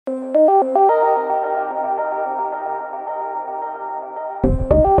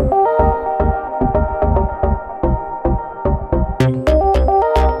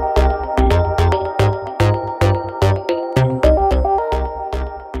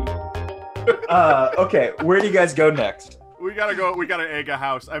Okay, where do you guys go next? We gotta egg a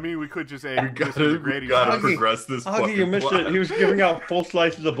house. I mean, we could just egg. We gotta progress this. Augie, you missed it. He was giving out full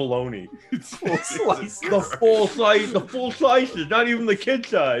slices of bologna. It's full slice. The full slices, not even the kid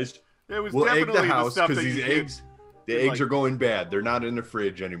sized. It was We'll egg definitely the house stuff because that these you eggs, the get, eggs like- are going bad. They're not in the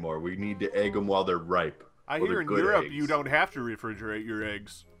fridge anymore. We need to egg them while they're ripe. I Well, hear they're in good Europe eggs. you don't have to refrigerate your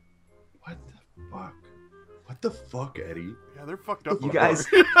eggs. What the fuck? What the fuck, Eddie? Yeah, they're fucked up. You guys,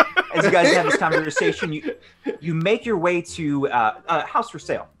 as you guys have this conversation, you make your way to a house for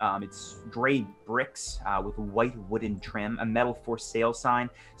sale. It's gray bricks with white wooden trim. A metal for sale sign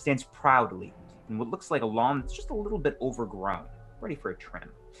stands proudly in what looks like a lawn that's just a little bit overgrown, ready for a trim.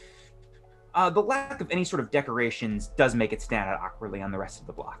 The lack of any sort of decorations does make it stand out awkwardly on the rest of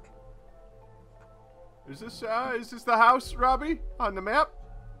the block. Is this the house, Robbie, on the map?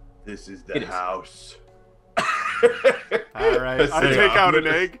 This is the house. All right, I take out an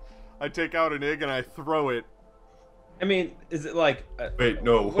egg. I take out an egg and I throw it. I mean, is it like? Wait,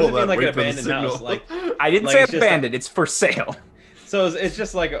 no, what does it hold mean, on. like Wait an for the abandoned signal. house? Like, I didn't Like, say it's just abandoned. It's for sale. so it's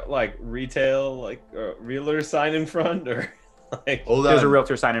just like retail, like a realtor sign in front, or like? Hold on. There's a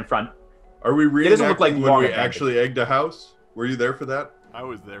realtor sign in front. Are we It doesn't look like reenacting when long we abandoned. actually egged a house? Were you there for that? I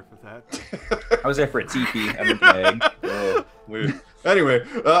was there for that. I was there for a teepee. I meant an egg. Oh, weird. Anyway,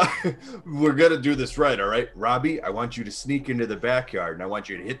 we're gonna do this right, all right? Robbie, I want you to sneak into the backyard, and I want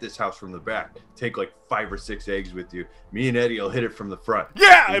you to hit this house from the back. Take like 5 or 6 eggs with you. Me and Eddie will hit it from the front.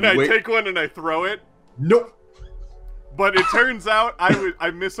 Yeah, and I Wait. take one and I throw it. Nope. But it turns out I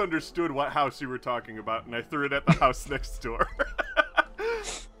misunderstood what house you were talking about, and I threw it at the house next door.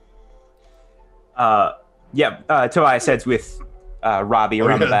 Tobias heads with Robbie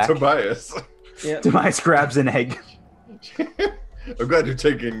around the back. Tobias. Yeah. Tobias grabs an egg. I'm glad you're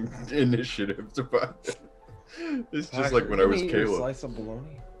taking initiative, Tobias. It's just like when I was Caleb. Slice of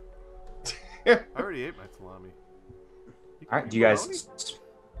bologna. I already ate my salami. All right, do you guys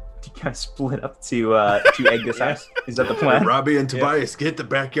split up to egg this house? Is that the plan? Robbie and Tobias get the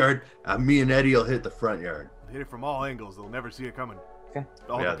backyard. Me and Eddie will hit the front yard. Hit it from all angles. They'll never see it coming. Okay.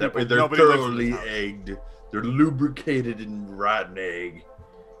 All Yeah, the that way people- they're nobody lives in thoroughly this house. egged. They're lubricated and rotten egg.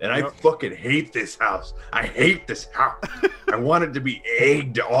 And I Yep. fucking hate this house. I hate this house. I want it to be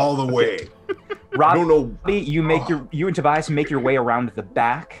egged all the way. I don't know. Robbie, you and Tobias make your way around the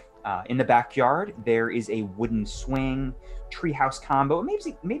back. In the backyard, there is a wooden swing, treehouse combo.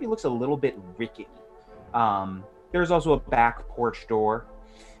 Maybe looks a little bit rickety. There's also a back porch door.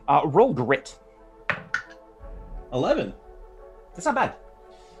 Roll grit. 11. That's not bad.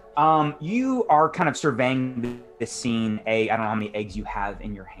 You are kind of surveying the scene. I don't know how many eggs you have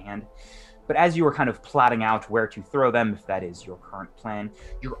in your hand, but as you are kind of plotting out where to throw them, if that is your current plan,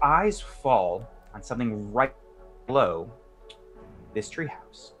 your eyes fall on something right below this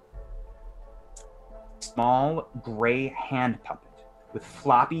treehouse. Small gray hand puppet with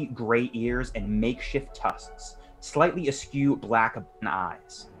floppy gray ears and makeshift tusks, slightly askew black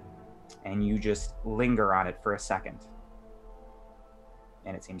eyes. And you just linger on it for a second.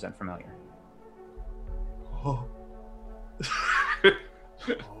 And it seems unfamiliar. Oh.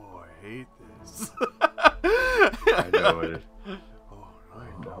 Oh, I hate this. I know it. Oh,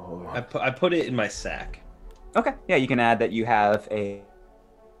 I know. I put it in my sack. Okay, yeah, you can add that you have a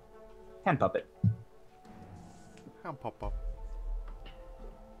hand puppet. Hand pop up.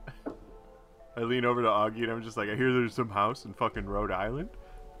 I lean over to Augie and I'm just like, I hear there's some house in fucking Rhode Island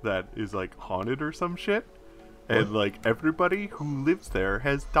that is like haunted or some shit. And like everybody who lives there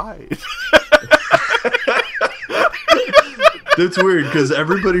has died. That's weird because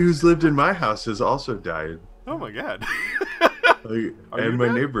everybody who's lived in my house has also died. Oh my god. Like, Are and you my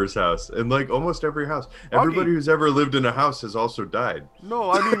dead? neighbor's house, and like almost every house. Everybody who's ever lived in a house has also died.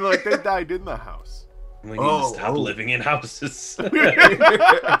 No, I mean like they died in the house. We need to stop living in houses.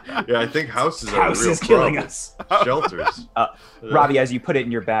 Yeah, I think houses are House a real is killing problem. us. Shelters. Robbie, as you put it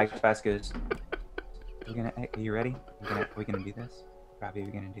in your bag, Tobias goes, are you ready? Are we gonna do this? Robbie, are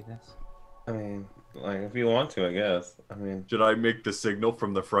we gonna do this? I mean, like, if you want to, I guess. I mean, Should I make the signal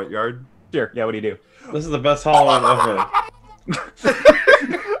from the front yard? Sure, yeah, what do you do? this is the best Halloween ever.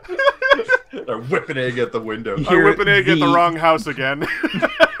 I whip an egg at the window. You I hear whip an egg at the the- wrong house again.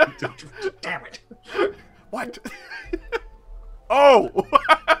 Damn it. What? Oh!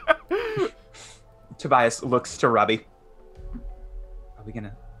 Tobias looks to Robbie. Are we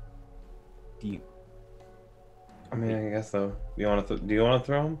gonna... Do you... I mean, I guess so. Do you want to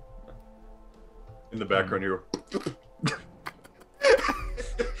throw him? In the background, you go.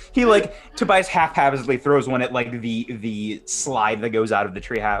 He like Tobias haphazardly throws one at like the slide that goes out of the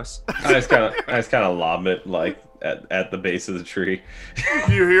treehouse. I just kind of lob it like at the base of the tree.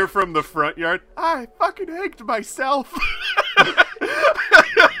 You hear from the front yard, I fucking egged myself.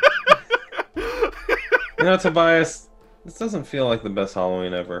 You know, Tobias, this doesn't feel like the best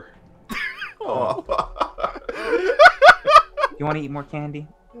Halloween ever. You want to eat more candy?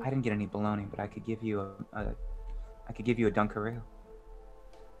 I didn't get any bologna, but I could give you a Dunkaroo.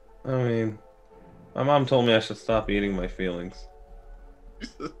 I mean, my mom told me I should stop eating my feelings.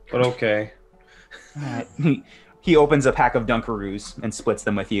 But okay. Alright. He opens a pack of Dunkaroos and splits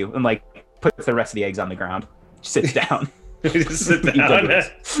them with you, and like puts the rest of the eggs on the ground. Sits down. Just sit down.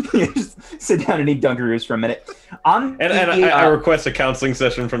 Just sit down and eat Dunkaroos for a minute. I request a counseling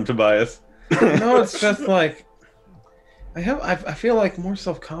session from Tobias. No, it's just like I feel like more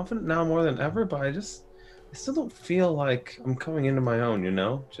self-confident now more than ever, but I still don't feel like I'm coming into my own, you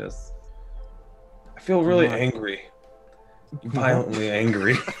know? I feel really angry. Violently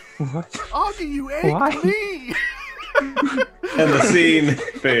angry. What? Augie, you egged me! And the scene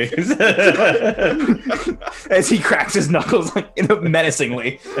fades. As he cracks his knuckles like,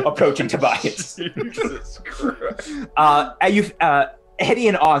 menacingly, approaching Tobias. Jesus Christ. Eddie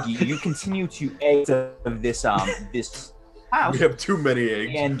and Augie, you continue to egg of this house. We have too many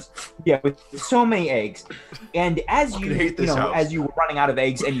eggs. And yeah, with so many eggs. And as you hate this house. as you were running out of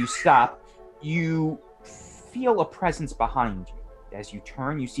eggs and you stop, you feel a presence behind you. As you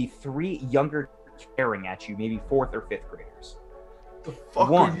turn, you see 3 younger staring at you, maybe 4th or 5th graders. The fuck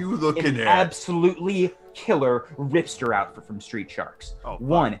One, are you looking an at? absolutely killer ripster outfit from Street Sharks. Oh, fuck.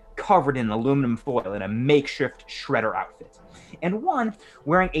 One covered in aluminum foil in a makeshift shredder outfit. And one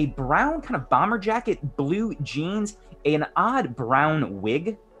wearing a brown kind of bomber jacket, blue jeans, an odd brown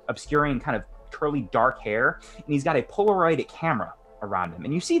wig obscuring kind of curly dark hair, and he's got a Polaroid camera around him.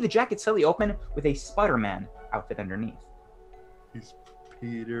 And you see the jacket slightly open with a Spider-Man outfit underneath. He's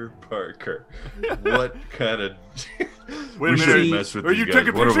Peter Parker. What kind of... Wait a shouldn't minute. mess with Are these you guys.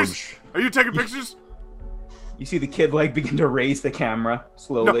 taking One of them pictures? Are you taking pictures? You see the kid like begin to raise the camera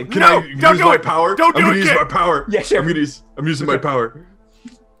slowly. Can No, I use don't do my it. power? Don't do I'm it, gonna use kid. my power. Yeah, sure. I'm using my power.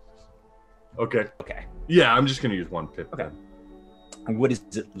 Okay. Okay. Yeah, I'm just gonna use one pip. Okay. And what does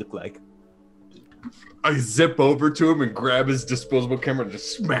it look like? I zip over to him and grab his disposable camera and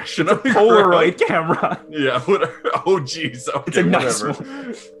just smash it on the Polaroid ground. camera. Yeah, whatever. Oh, jeez. Okay, It's a nice whatever.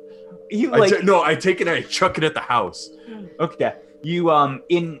 one. You like I take it and I chuck it at the house. okay. You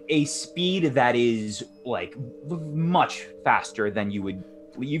in a speed that is like much faster than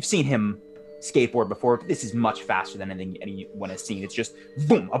you've seen him skateboard before, but this is much faster than anyone has seen. It's just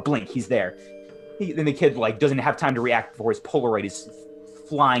boom, a blink, he's there. Then the kid like doesn't have time to react before his Polaroid is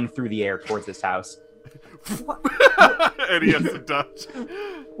flying through the air towards this house. And he has to dodge.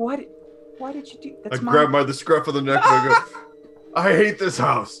 Why did you do I that's grab mine. by the scruff of the neck and I go, I hate this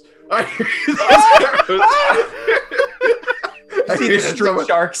house. I hate this house. You see the street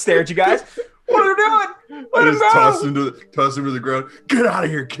shark stare at you guys. What are you doing? Let I him just go! toss him to the ground. Get out of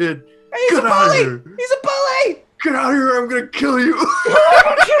here, kid. He's Get a out of bully! here. He's a bully! Get out of here, I'm gonna kill you.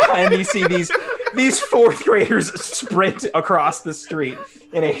 And you see these 4th graders sprint across the street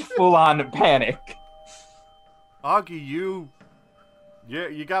in a full-on panic. Augie, you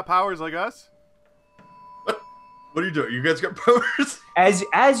got powers like us? What are you doing? You guys got powers? As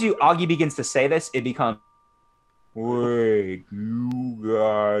Augie begins to say this, it becomes, wait, you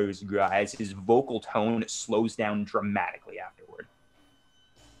guys. His vocal tone slows down dramatically afterward.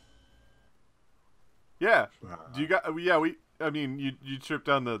 Yeah. Do you got? Yeah, I mean, you tripped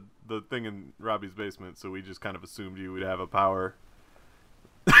down the thing in Robbie's basement, so we just kind of assumed you would have a power.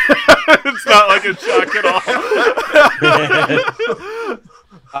 It's not like a shock at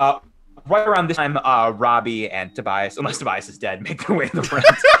all. Right around this time, Robbie and Tobias, unless Tobias is dead, make their way to the front.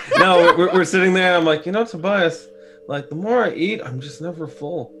 No, we're sitting there. I'm like, you know, Tobias, like the more I eat, I'm just never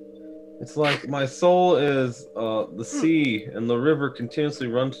full. It's like my soul is the sea, and the river continuously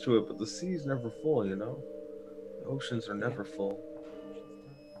runs to it, but the sea's never full, you know? The oceans are never full.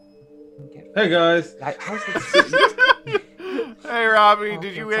 Hey, guys. How's this? Hey, Robbie, Oh,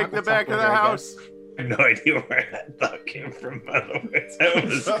 did you let's egg the talk back of the later, I house? I have no idea where that thought came from, by the way. That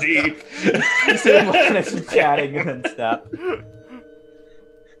was deep. Just looking at you chatting and then stop.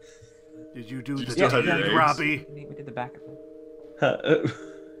 Did you do Did the you still have your deed, eggs? Robbie? We did the back of it.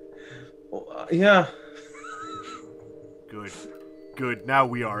 Yeah. Good. Now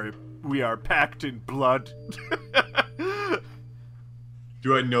we are packed in blood.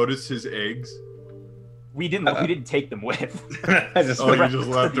 Do I notice his eggs? We didn't take them with. I just, Oh, you just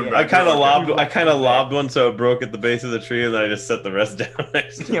left them. I back kind of there. lobbed one so it broke at the base of the tree, and then I just set the rest down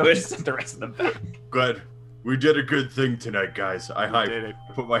next to it. Just sent the rest of them back. Good. We did a good thing tonight, guys. I did it.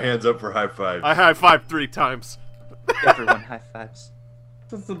 put my hands up for high five. I high five 3 times. Everyone high fives.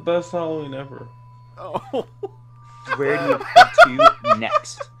 That's the best Halloween ever. Oh. Where do you head to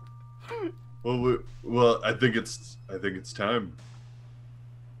next? Well, I think it's time.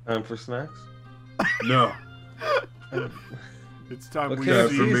 Time for snacks? No. It's time we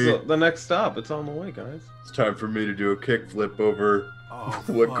Okay, for me. the next stop. It's on the way, guys. It's time for me to do a kickflip over Oh,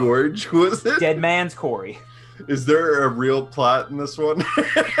 what fuck. gorge was it? Dead Man's Quarry. Is there a real plot in this one?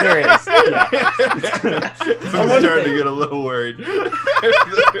 There is. Yeah. I'm starting to get a little worried. You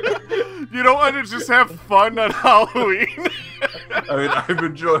don't want to just have fun on Halloween? I mean, I'm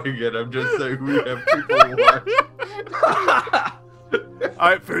enjoying it. I'm just saying we have people watch.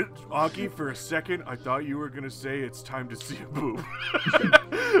 Augie, for a second, I thought you were gonna say it's time to see a boob.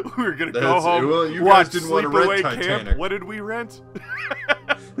 We were gonna go home. Well, you watch guys didn't want to rent Sleepaway Titanic. Camp. What did we rent?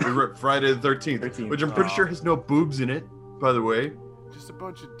 We rent Friday the 13th, which I'm pretty sure has no boobs in it, by the way. Just a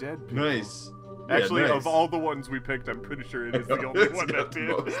bunch of dead people. Nice. Actually, Yeah, nice. of all the ones we picked, I'm pretty sure it is the only It's one got that the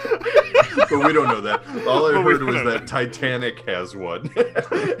did. most. But we don't know that. All I But we heard was don't know that Titanic has one.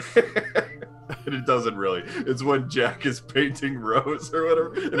 And it doesn't really. It's when Jack is painting Rose or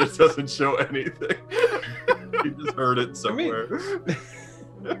whatever, and it doesn't show anything. You just heard it somewhere.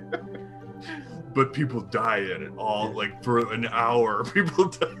 But people die in it all, like for an hour. People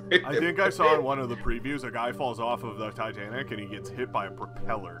die. I think I saw in one of the previews a guy falls off of the Titanic and he gets hit by a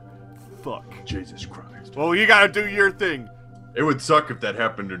propeller. Fuck. Jesus Christ. Well, you gotta do your thing. It would suck if that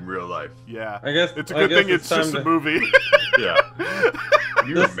happened in real life. Yeah. I guess It's a good thing it's just a movie. Yeah. Can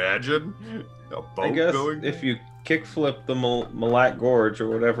you imagine a boat I guess going? if you kickflip the Malak Gorge or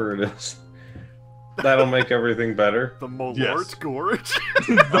whatever it is, that'll make everything better. The Malort Yes. Gorge.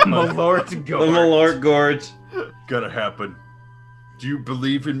 The Malort The Gorge. Malort Gorge. Gonna happen. Do you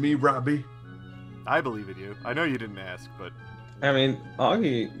believe in me, Robbie? I believe in you. I know you didn't ask, but I mean,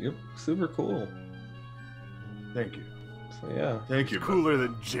 Augie, you're super cool. Thank you. So yeah, Thank you. it's cooler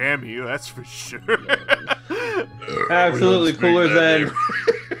than Jammy, that's for sure. absolutely We don't speak cooler that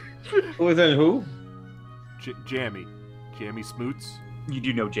than cooler than who? Jammy. Jammy Smoots. You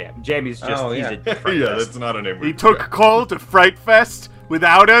do know Jam. Jamie's just Oh, yeah. he's a name. friend Yeah, best. that's not a name. He we took forgot. Cole to Fright Fest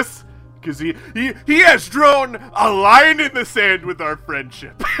without us because he has drawn a line in the sand with our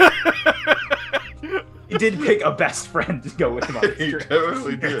friendship. He did pick a best friend to go with him on this He trip.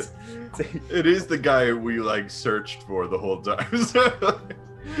 definitely did. It is the guy we like searched for the whole time.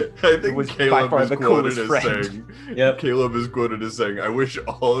 I think was by Caleb far is the quoted coolest as friend. saying, Yep. Caleb is quoted as saying, "I wish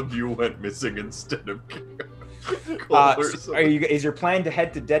all of you went missing instead of Cole or something." Is your plan to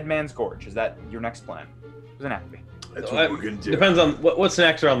head to Dead Man's Gorge? Is that your next plan? Doesn't have to be. That's what we're gonna do. Depends on what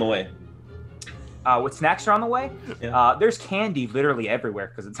snacks are on the way. What snacks are on the way? Yeah. There's candy literally everywhere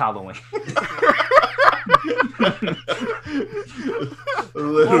because it's Halloween.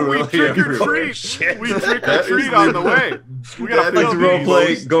 Well, we trick or everywhere. treat. We trick or That is treat on the way. We gotta That is film the these.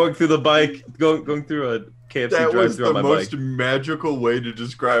 Roleplay, going through the bike, going through a KFC That was drive-thru the on my most bike. magical way to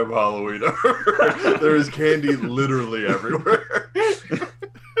describe Halloween ever. There is candy literally everywhere.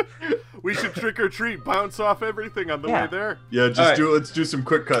 We should trick or treat, bounce off everything on the Yeah. way there. Yeah, just Alright. let's do some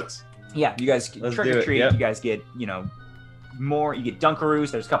quick cuts. Yeah, you guys Let's trick do or it, treat. yep. You guys get, more. You get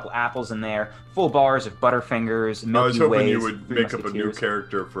Dunkaroos. There's a couple apples in there. Full bars of Butterfingers. I Milky was hoping Ways, you would Three make up a new Musketeers.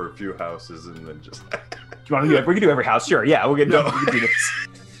 character for a few houses and then just. Do you want to do it? We can do every house. Sure. Yeah, we No. can do this.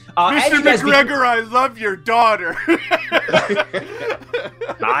 And Mr. you guys be- McGregor, I love your daughter.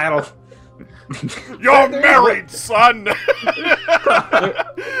 I don't. You're married, son. Now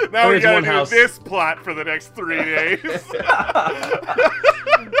we There's gotta one do house. this plot for the next 3 days.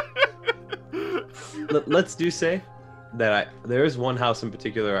 Let's do say that there is one house in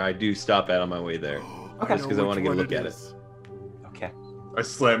particular I do stop at on my way there. Okay. Just because I want to get a look at it. Okay. I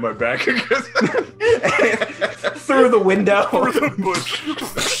slam my back against. Through the window. Through the bush.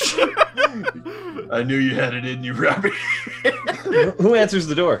 I knew you had it in you, Robbie. Who answers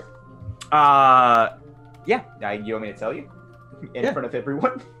the door? Yeah. You want me to tell you? In Yeah. front of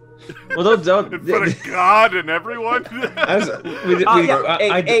everyone? Well, don't. In front of God and everyone.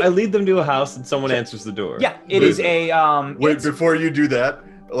 I lead them to a house and someone answers the door. Yeah. It is a Wait, it's- before you do that,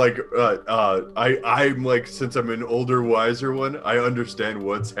 like, I'm like, since I'm an older, wiser one, I understand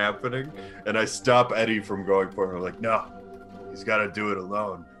what's happening, and I stop Eddie from going for him. I'm like, no, he's got to do it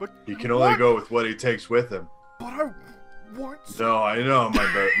alone. But He can only what? go with what he takes with him. But I want. No, I know,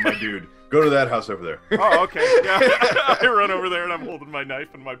 my dude. Go to that house over there. Oh, okay. Yeah. I run over there and I'm holding my knife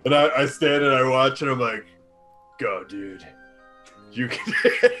and my. And I stand and I watch and I'm like, go, dude. You can.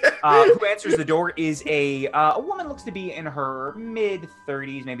 Who answers the door is a woman, looks to be in her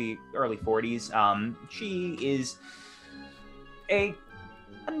mid-30s, maybe early 40s. She is a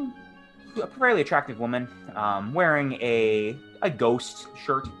fairly attractive woman, wearing a ghost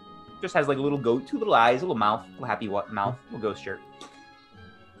shirt. Just has like a little goat, two little eyes, a little mouth, a little happy mouth, little ghost shirt.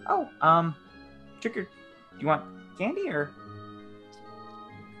 Oh, Tricker, do you want candy or?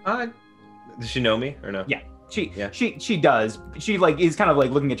 Does she know me or no? Yeah. She does. She like is kind of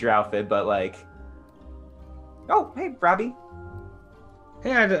like looking at your outfit, but like, oh, hey, Robbie.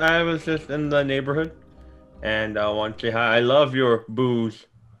 Hey, I was just in the neighborhood, and I want to say hi. I love your booze.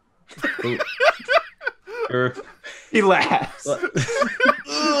 He laughs.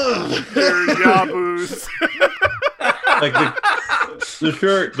 Yeah, booze. Like the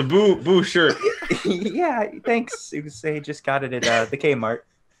shirt, the boo shirt. Yeah, thanks. It was, they just got it at the Kmart.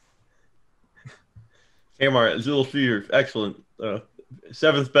 Kmart, Little Caesars, excellent.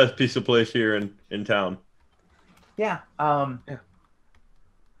 7th best pizza place here in town. Yeah. No,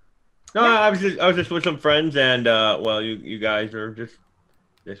 I was just with some friends, and well, you guys are just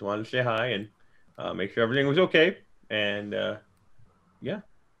wanted to say hi and make sure everything was okay, and yeah.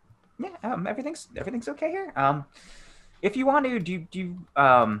 Yeah. Everything's okay here. If you want to, do you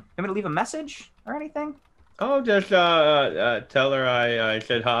want me to leave a message or anything? Oh, just tell her I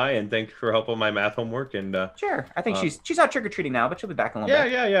said hi and thanks for helping my math homework, and sure. I think she's out trick or treating now, but she'll be back in a little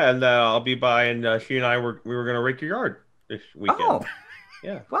bit. Yeah, and I'll be by, and she and I were gonna rake your yard this weekend. Oh,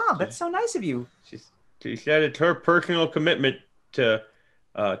 yeah. Wow, that's so nice of you. She said it's her personal commitment to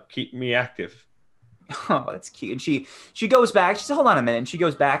keep me active. Oh, that's cute. And she goes back. She said, "Hold on a minute." And she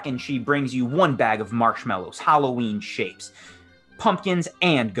goes back and she brings you one bag of marshmallows, Halloween shapes, pumpkins,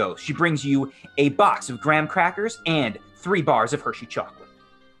 and ghosts. She brings you a box of graham crackers and 3 bars of Hershey chocolate.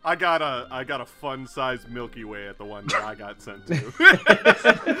 I got a fun-sized Milky Way at the one that I got sent to.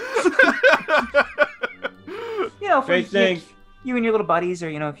 You know, for Great, thanks. You and your little buddies, or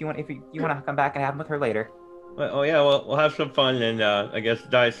you know, if you want to come back and have them with her later. Oh yeah, well, we'll have some fun, and I guess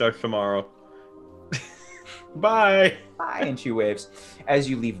diet starts tomorrow. Bye. Bye, and she waves as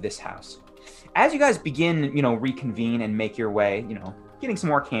you leave this house. As you guys begin, reconvene and make your way, getting some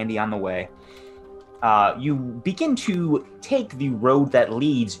more candy on the way, you begin to take the road that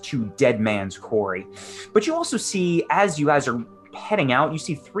leads to Dead Man's Quarry. But you also see, as you guys are heading out, you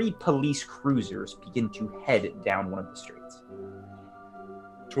see 3 police cruisers begin to head down one of the streets.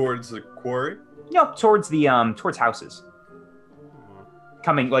 Towards the quarry? No, towards the towards houses.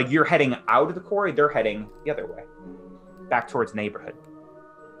 Coming, like, you're heading out of the quarry, they're heading the other way, back towards the neighborhood.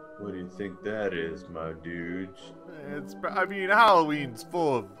 What do you think that is, my dudes? Halloween's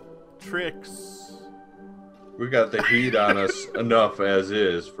full of tricks. We got the heat on us enough as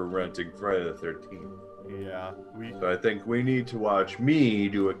is for renting Friday the 13th. Yeah, So I think we need to watch me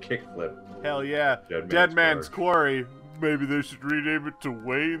do a kickflip. Hell yeah. Dead Man's Quarry. Maybe they should rename it to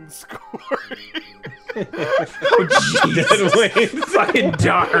Wayne's Quarry. Oh, Jesus. Wayne, fucking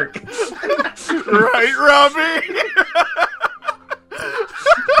dark. Right, Robbie?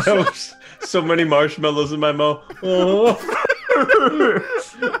 That was so many marshmallows in my mouth. Oh.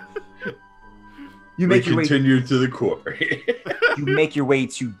 You continue to the quarry. You make your way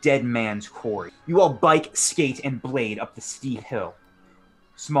to Dead Man's Quarry. You all bike, skate, and blade up the steep hill.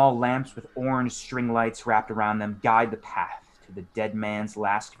 Small lamps with orange string lights wrapped around them guide the path to the Dead Man's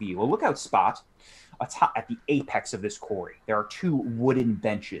last view. A lookout spot atop at the apex of this quarry. There are 2 wooden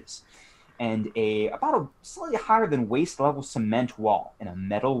benches and about a slightly higher than waist level cement wall and a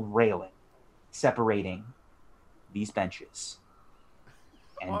metal railing separating these benches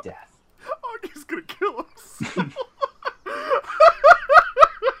and death. Augie's gonna kill himself.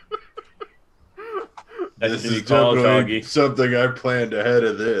 This is definitely something I planned ahead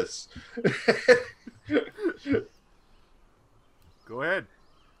of this. Go ahead,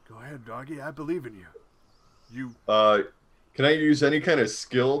 Doggie. I believe in you. Can I use any kind of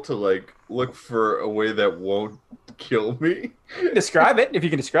skill to like look for a way that won't kill me? Describe it. If you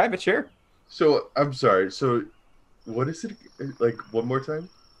can describe it, sure. So I'm sorry. So what is it? Like one more time?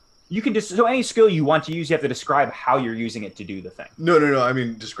 You can so any skill you want to use, you have to describe how you're using it to do the thing. No. I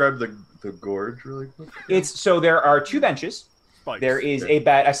mean, describe the gorge really quick. There are 2 benches. Spikes. There is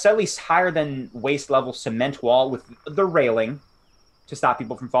a slightly higher than waist level cement wall with the railing to stop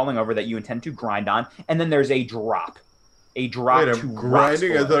people from falling over that you intend to grind on, and then there's a drop. Wait, I'm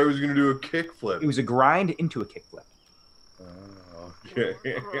grinding? I thought I was going to do a kickflip. It was a grind into a kickflip. Oh, okay.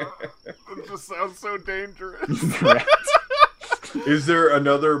 It just sounds so dangerous. Correct. Is there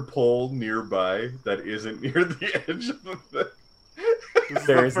another pole nearby that isn't near the edge of the thing? This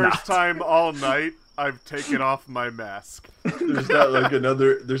is the first time all night I've taken off my mask. There's not like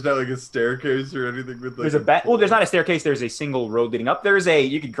a staircase or anything with like. There's a bench. Well, there's not a staircase. There's a single road leading up.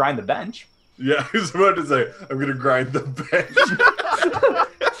 You could grind the bench. Yeah, I was about to say I'm gonna grind the bench.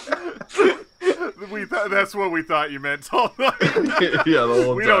 That's what we thought you meant all night. Yeah, the whole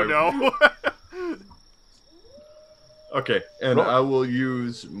time. We don't know. Okay, and I will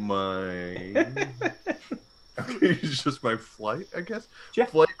use my. It's just my flight, I guess. Yeah.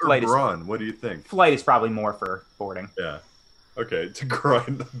 Flight or Flight brawn? What do you think? Flight is probably more for boarding. Yeah. Okay, to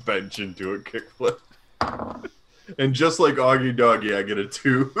grind the bench into a kickflip. And just like Augie Doggie, I get a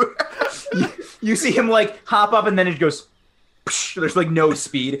 2. You see him like hop up and then it goes. Psh, there's like no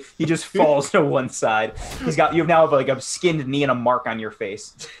speed. He just falls to one side. You now have like a skinned knee and a mark on your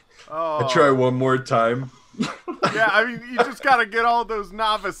face. Oh. I try one more time. Yeah, I mean, you just gotta get all those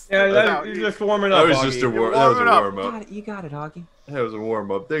novice. Yeah, you're just warming up. That was Augie. just a warm up. You got it, Augie. That was a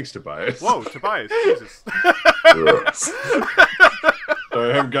warm up. Thanks, Tobias. Whoa, Tobias, Jesus.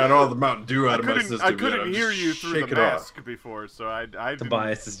 I haven't got all the Mountain Dew out of my system. I couldn't hear you through the mask before, so I didn't.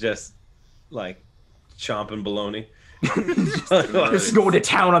 Tobias is just like chomping bologna. Just going to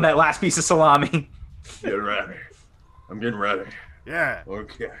town on that last piece of salami. Get ready. I'm getting ready. Yeah.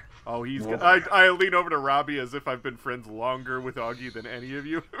 Okay. Oh, he's. I lean over to Robbie as if I've been friends longer with Augie than any of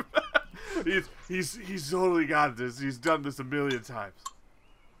you. he's totally got this. He's done this a million times.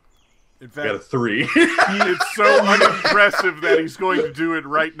 In fact, got a 3. It's so unimpressive that he's going to do it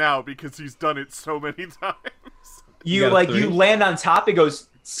right now because he's done it so many times. You land on top. It goes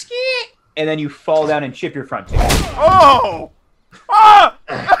ski, and then you fall down and chip your front tooth. Oh! Ah!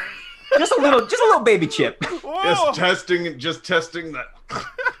 Just a little baby chip. Whoa! Just testing that.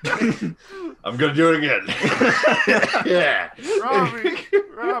 I'm gonna do it again. Yeah.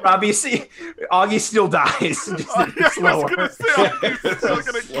 Robbie, see, Augie still dies. Just slower. I was gonna say, Augie's still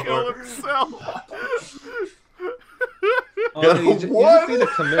gonna kill himself. You just need to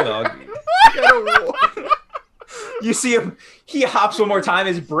come in, Augie. You see him. He hops one more time.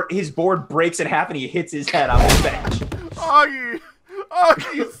 His board breaks in half, and he hits his head on the bench. Augie,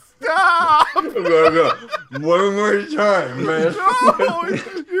 stop! I'm gonna go one more time, man. No,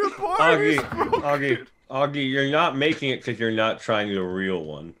 your board is broken. Augie, you're not making it because you're not trying the real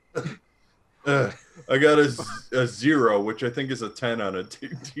one. I got a 0, which I think is a 10 on a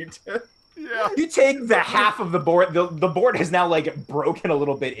D10. Yeah. You take the half of the board. The board has now like broken a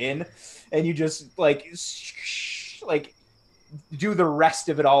little bit in, and you just like do the rest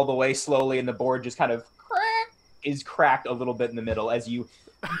of it all the way slowly, and the board just kind of is cracked a little bit in the middle as you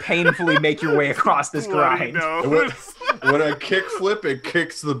painfully make your way across this grind. When I kick flip, it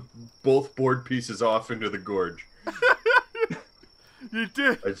kicks both board pieces off into the gorge. You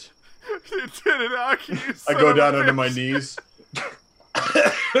did. You did it, Augie. I go down onto my knees.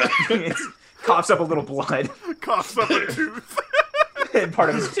 Coughs up a little blood. Coughs up a tooth. And part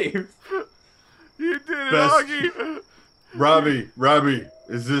of his tooth. You did it, Augie. Robbie,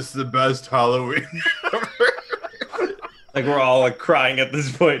 is this the best Halloween ever? Like we're all like crying at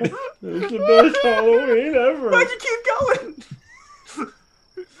this point. It's the best Halloween ever. Why'd you keep going?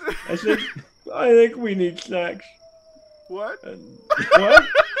 I think we need snacks. What? What?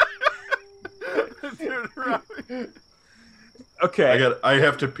 Dude, Robbie. Okay. I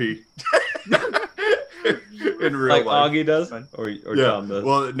have to pee. In real like life. Augie does? Or yeah. Tom does?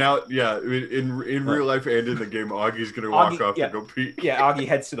 Well, now, yeah, in real life and in the game, Augie's going to walk off and go pee. Yeah, Augie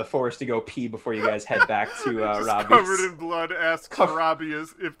heads to the forest to go pee before you guys head back to Robbie's. Covered in blood, asks Robbie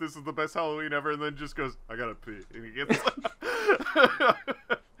if this is the best Halloween ever, and then just goes, I gotta pee. And he gets...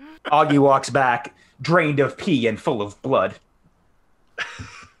 Augie walks back, drained of pee and full of blood.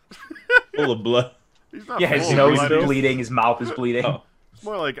 Full of blood? Yeah, his nose is bleeding, his mouth is bleeding. Oh. It's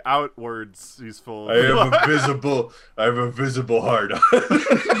more like outwards he's full of I have a visible heart on.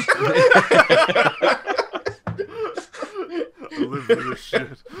 I live for this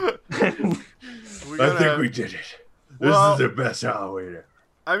shit. I think we did it. This is the best Halloween.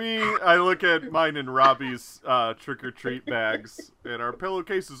 I mean, I look at mine and Robbie's trick-or-treat bags, and our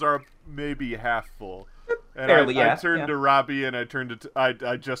pillowcases are maybe half full. And Barely, I turned to Robbie, and I turned to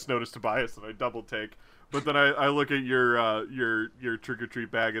I just noticed Tobias, and I double take. But then I look at your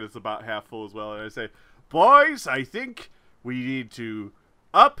trick-or-treat bag, and it's about half full as well. And I say, boys, I think we need to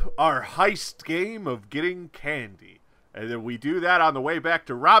up our heist game of getting candy. And then we do that on the way back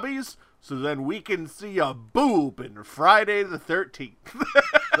to Robbie's, so then we can see a boob in Friday the 13th.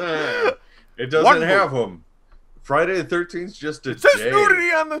 It doesn't have them. Friday the 13th is just a It says day.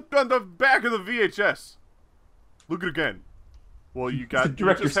 nudity on the back of the VHS. Look at it again. Well, you The just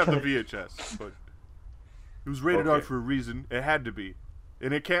director's have the cut. VHS, but it was rated R for a reason. It had to be.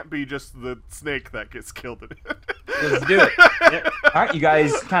 And it can't be just the snake that gets killed in it. Let's do it. Yeah. All right, you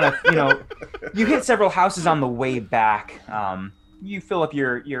guys kind of, you hit several houses on the way back. You fill up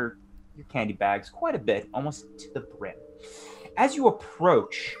your candy bags quite a bit, almost to the brim. As you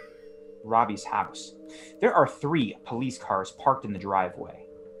approach Robbie's house, there are 3 police cars parked in the driveway.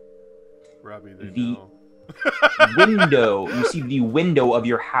 Robbie, they The know. you see the window of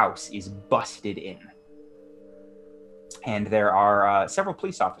your house is busted in. And there are several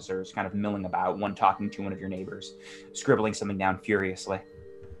police officers kind of milling about, one talking to one of your neighbors, scribbling something down furiously.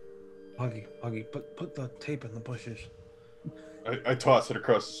 Augie, put the tape in the bushes. I toss it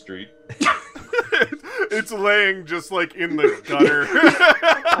across the street. It's laying just like in the gutter.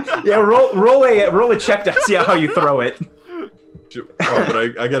 Yeah, roll a check to see how you throw it. Oh,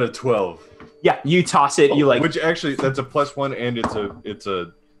 but I got a 12. Yeah, you toss it. You like, which actually that's a +1, and it's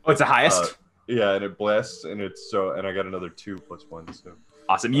a. Oh, it's the highest. Yeah, and it blasts, and and I got another 2 +1. So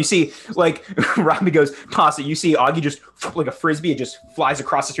Awesome. You see, like Robbie goes toss it. You see Augie just like a frisbee. It just flies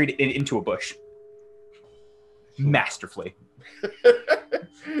across the street into a bush. Masterfully.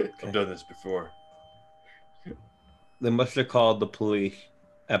 I've done this before. They must have called the police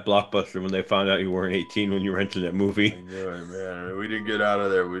at Blockbuster when they found out you weren't 18 when you rented that movie. I know it, man. We didn't get out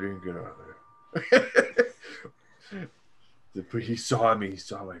of there. But he saw me. He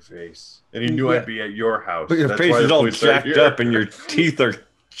saw my face, and he knew I'd be at your house. But your That's face why is the all police are jacked here. up, and your teeth are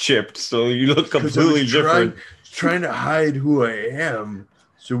chipped, so you look 'Cause I was completely different. Trying to hide who I am,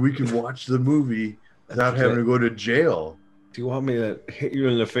 so we can watch the movie without having to go to jail. Do you want me to hit you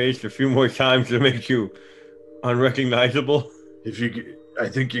in the face a few more times to make you unrecognizable? I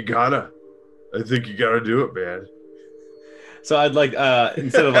think you gotta do it, man. So I'd like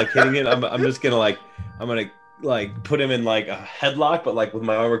instead of like hitting it, I'm just gonna put him in like a headlock, but like with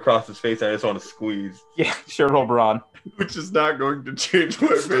my arm across his face. I just want to squeeze. Yeah, sure, roll Braun. Which is not going to change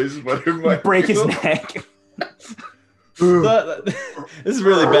my face, but it might Break his neck. This is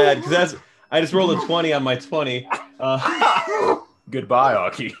really bad because I just rolled a 20 on my 20. Goodbye,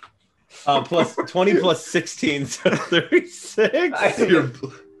 Augie. Plus 20 plus 16, so 36.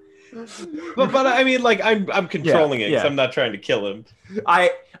 But I mean, like I'm controlling it because I'm not trying to kill him.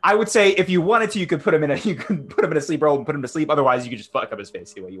 I would say if you wanted to, you could put him in a sleep roll and put him to sleep. Otherwise, you could just fuck up his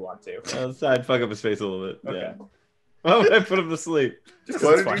face the way you want to. I'd fuck up his face a little bit. Okay. Yeah. Why would I put him to sleep?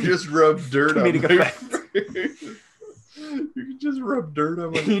 Why did you just rub dirt on my Comedic face? You can just rub dirt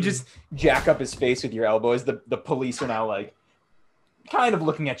on my face. You just jack up his face with your elbows. The police are now like kind of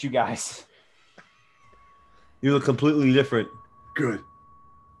looking at you guys. You look completely different. Good.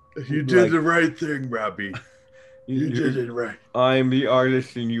 You did the right thing, Robbie. You did it right. I'm the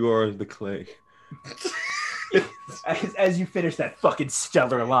artist and you are the clay. As you finish that fucking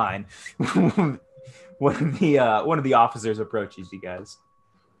stellar line, one of the officers approaches you guys.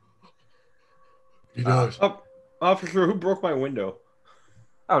 He does. Officer, who broke my window?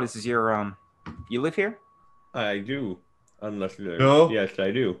 Oh, this is your you live here? I do. Unless there's... No. Yes,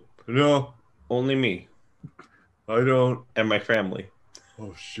 I do. No. Only me. I don't. And my family.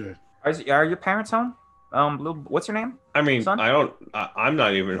 Oh, shit. Are your parents home? What's your name? I mean, Son? I'm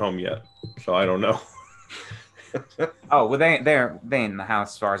not even home yet, so I don't know. Oh, well, they're in the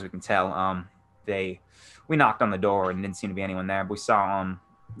house as far as we can tell. We knocked on the door and didn't seem to be anyone there. But we saw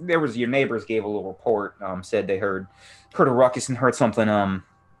your neighbors gave a little report. Said they heard a ruckus and heard something.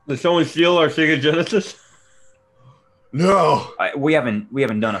 Did someone steal our Sega Genesis? No. We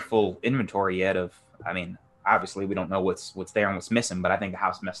haven't done a full inventory yet of. I mean, obviously we don't know what's there and what's missing, but I think the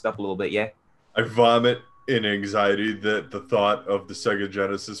house messed up a little bit. Yeah. I vomit in anxiety that the thought of the Sega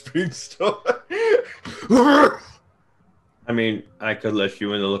Genesis being stolen. I mean, I could let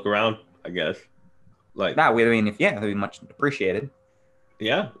you in to look around, I guess. Like, Nah, that'd be much appreciated.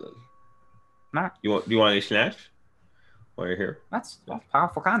 yeah. Nah. Do you want any snacks while you're here? That's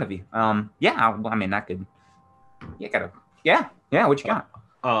powerful kind of you. Yeah, I mean, I could. Yeah. What you got?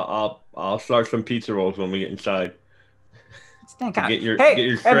 I'll start some pizza rolls when we get inside. Hey,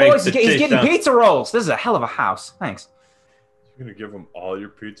 strength boys, to he's chase getting down. pizza rolls. This is a hell of a house. Thanks. You're going to give them all your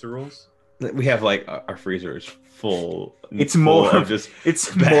pizza rolls? We have like our freezer is full. It's full more of just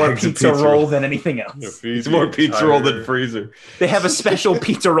It's bags more of pizza pizza roll rolls. than anything else. It's more pizza roll than freezer. They have a special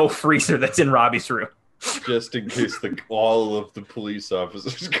pizza roll freezer that's in Robbie's room. Just in case all of the police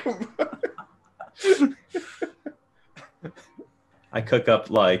officers come by. I cook up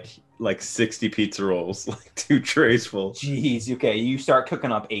like 60 pizza rolls, like 2 trays full. Jeez, okay. You start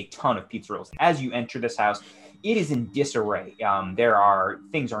cooking up a ton of pizza rolls. As you enter this house, it is in disarray.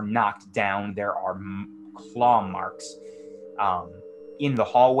 Things are knocked down. There are claw marks in the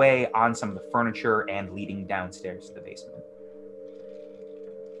hallway, on some of the furniture, and leading downstairs to the basement.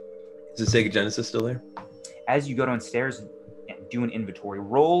 Is the Sega Genesis still there? As you go downstairs and do an inventory,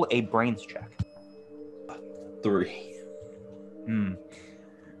 roll a brains check. 3.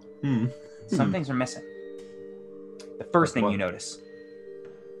 Some things are missing. The first thing you notice,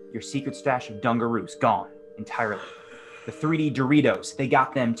 your secret stash of Dungaroos gone entirely. The 3D Doritos, they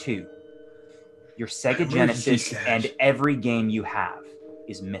got them too. Your Sega Genesis and every game you have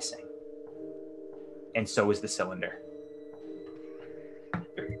is missing. And so is the cylinder.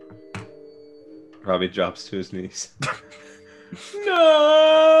 Robbie drops to his knees.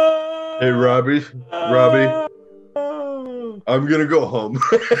 No! Hey, Robbie. I'm gonna go home.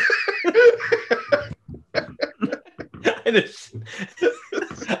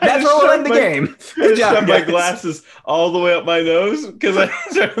 That's rolling the game. I just shoved my glasses all the way up my nose because I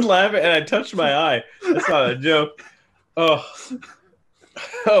started laughing and I touched my eye. That's not a joke. Oh.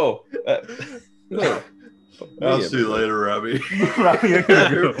 No. I'll see you later, Robbie. Robbie,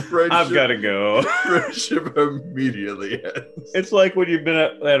 I've got to go. Friendship immediately ends. It's like when you've been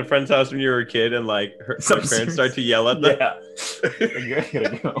at a friend's house when you were a kid and like her parents start to yell at them. Yeah. You're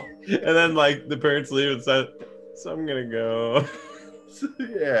gonna go. And then like the parents leave and say, so I'm gonna go.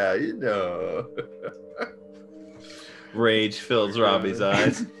 Yeah, you know. Rage fills Robbie's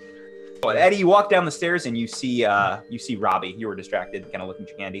eyes. Well, Eddie, you walk down the stairs and you see Robbie. You were distracted, kind of looking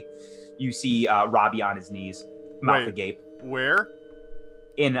at candy. You see Robbie on his knees, mouth agape. Where?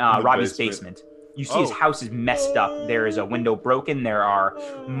 In Robbie's basement. You see his house is messed up. There is a window broken. There are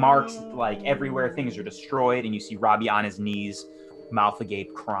marks like everywhere. Things are destroyed. And you see Robbie on his knees, mouth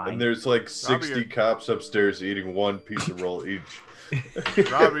agape, crying. And there's like 60 cops upstairs eating one pizza roll each.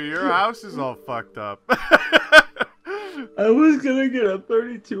 Robbie, your house is all fucked up. I was gonna get a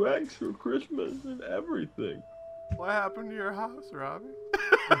 32X for Christmas and everything. What happened to your house, Robbie?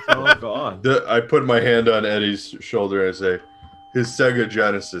 It's all gone. I put my hand on Eddie's shoulder and I say, his Sega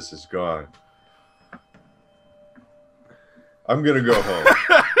Genesis is gone. I'm gonna go home.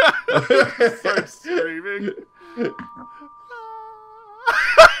 Start screaming.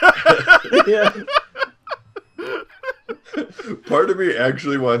 Yeah. Part of me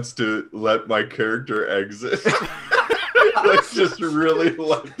actually wants to let my character exit. Let's just really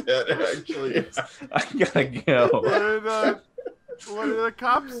let that actually. I gotta go. What did the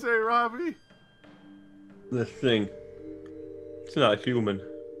cops say, Robbie? This thing, it's not human.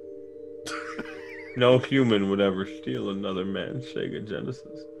 No human would ever steal another man's Sega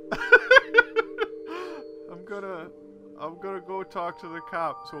Genesis. I'm gonna go talk to the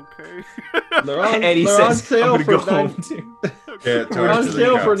cops, okay? Eddie they're says, on sale I'm for gonna go home too. They're on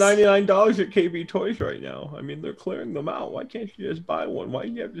sale for $99 at KB Toys right now. I mean, they're clearing them out. Why can't you just buy one? Why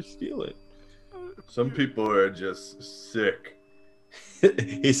do you have to steal it? Some people are just sick.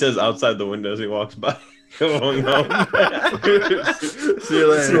 He says outside the window as he walks by. Going home. See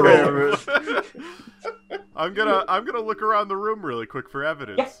you later. I'm gonna look around the room really quick for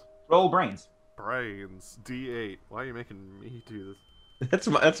evidence. Yeah. Roll brains. Brains. D8. Why are you making me do this? That's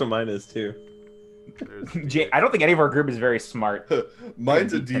what mine is too. I don't think any of our group is very smart.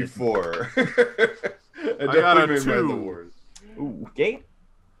 Mine's a D4. I got a 2. Ooh, okay.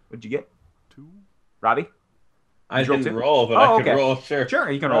 What'd you get? 2. Robbie? I roll didn't two? roll, but Oh, I can roll. Sure. Sure,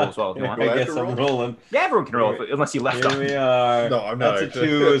 you can roll as well if you want. I guess I'm rolling. Yeah, everyone can roll unless you left Here off. we are. No, I'm not. That's a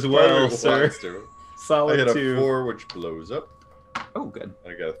 2 as well, sir. I Solid hit a 2. 4, which blows up. Oh, good.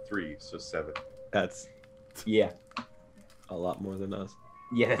 I got a 3, so 7. That's Yeah. a lot more than us.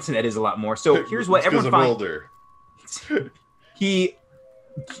 Yeah, that is a lot more. So here's what It's 'cause everyone I'm finds. older. He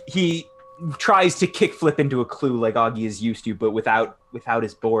tries to kickflip into a clue like Augie is used to, but without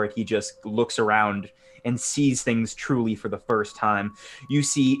his board, he just looks around and sees things truly for the first time. You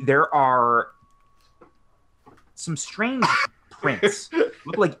see there are some strange prints.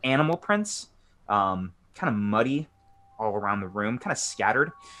 Look like animal prints. Kind of muddy all around the room, kind of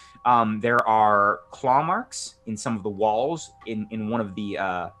scattered. There are claw marks in some of the walls, in one of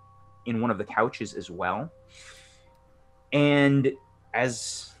the couches as well. And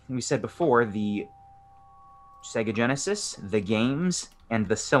as we said before, the Sega Genesis, the games, and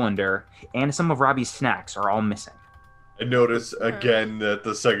the cylinder, and some of Robbie's snacks are all missing. I notice again that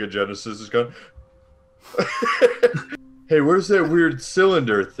the Sega Genesis is gone. Hey, where's that weird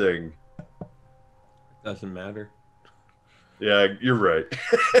cylinder thing? Doesn't matter. Yeah, you're right.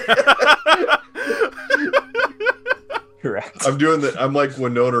 Correct. I'm doing the. I'm like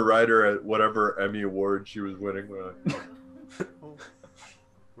Winona Ryder at whatever Emmy award she was winning.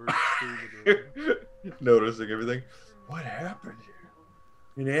 Noticing everything. What happened here?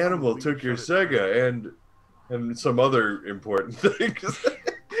 An animal took your Sega And some other important things.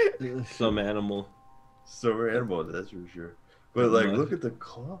 Some animal. Some animal, that's for sure. But like, look at the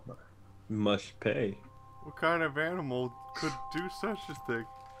claw mark. Must pay. What kind of animal could do such a thing?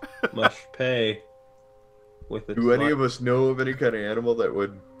 Must pay. With its Do any of us know of any kind of animal that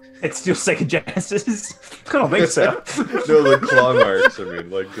would? It steals Sega Genesis? I don't think so. No, the claw marks. I mean,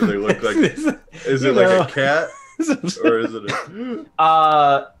 like, do they look like? Is it like a cat, or is it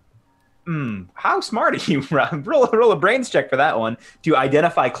a? How smart are you, Rob? Roll a brains check for that one to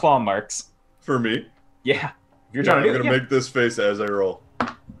identify claw marks. For me? Yeah. If you're trying to do I'm gonna make this face as I roll.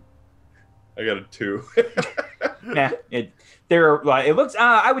 I got a 2. Yeah, it looks.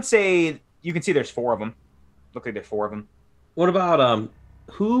 I would say you can see there's 4 of them. Look like there's 4 of them. What about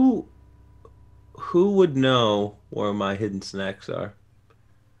who would know where my hidden snacks are?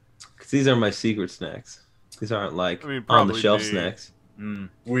 Because these are my secret snacks. These aren't like on the shelf snacks.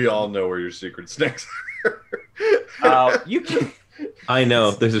 We all know where your secret snacks are. You can. I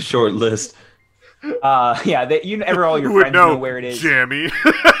know. There's a short list. Yeah, all your friends know where it is. Jammy.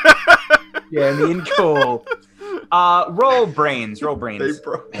 Jammy and Cole. Roll brains. Roll brains.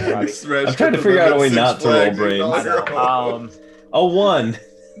 I'm trying to figure out a way not to roll brains. A 1.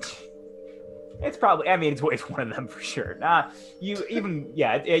 It's probably. I mean, it's one of them for sure.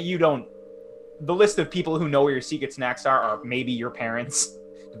 You don't. The list of people who know where your secret snacks are maybe your parents,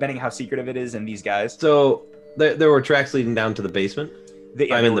 depending on how secretive it is, and these guys. So there were tracks leading down to the basement.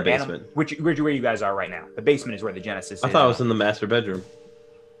 I'm in the basement. Where you guys are right now. The basement is where the Genesis is. I thought I was in the master bedroom.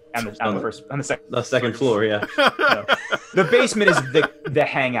 On the second floor, yeah. No. The basement is the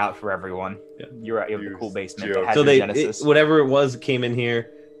hangout for everyone. Yeah. You have the cool basement. That has Genesis. Whatever it was came in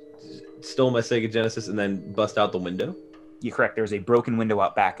here, stole my Sega Genesis, and then bust out the window. You're correct. There's a broken window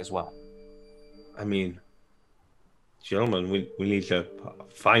out back as well. I mean, gentlemen, we need to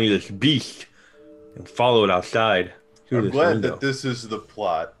find this beast and follow it outside. I'm glad that this is the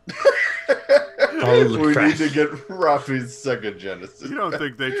plot. We need to get Robbie's Sega Genesis. You don't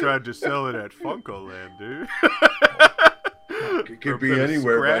think they tried to sell it at Funko Land, dude? It could be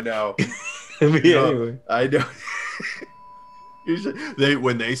anywhere by now. Anywhere. I know.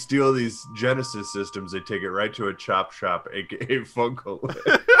 When they steal these Genesis systems, they take it right to a chop shop, aka Funko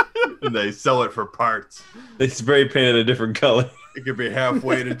Land, and they sell it for parts. They spray paint it a different color. It could be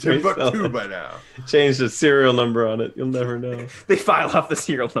halfway to Timbuktu by now. Change the serial number on it. You'll never know. They file off the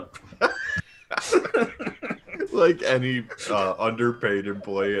serial number. Like any underpaid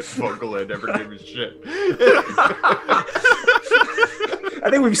employee at Funko Land ever give a shit. I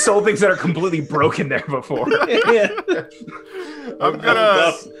think we've sold things that are completely broken there before. Yeah. I'm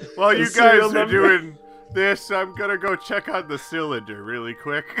gonna, while you guys are doing this, I'm gonna go check on the cylinder really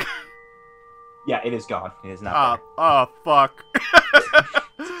quick. Yeah, it is gone. It is not there. Oh, fuck.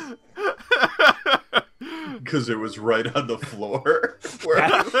 Because it was right on the floor.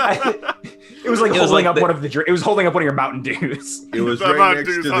 It was like holding up one of the. It was holding up one of your Mountain Dews. It was right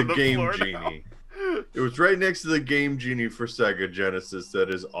next to the Game Genie. It was right next to the Game Genie for Sega Genesis that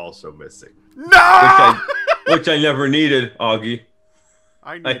is also missing. No! Which I never needed, Augie.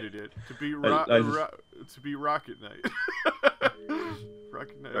 I needed it to be Rocket Knight.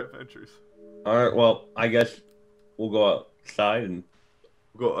 Rocket Knight Adventures. All right, well, I guess we'll go outside and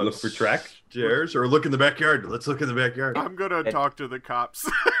go look for tracks. Stairs or look in the backyard. Let's look in the backyard. I'm gonna talk to the cops.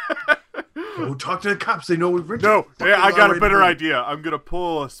 Oh, talk to the cops. They know we've written. No, I got a better idea. I'm gonna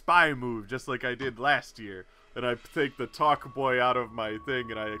pull a spy move just like I did last year. And I take the talk boy out of my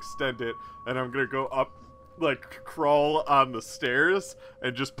thing and I extend it, and I'm gonna go up, like crawl on the stairs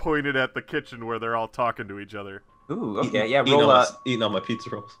and just point it at the kitchen where they're all talking to each other. Ooh, okay, yeah. Eating all my pizza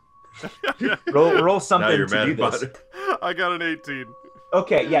rolls. roll something to do this. I got an 18.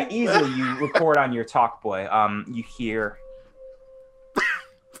 Okay, yeah, easily you record on your talk boy. You hear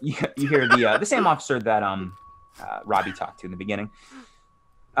the same officer that Robbie talked to in the beginning.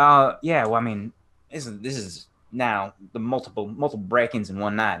 Yeah, well, I mean, this is now the multiple break-ins in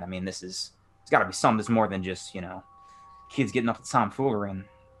one night. I mean, it's got to be something that's more than just kids getting up to tomfoolery and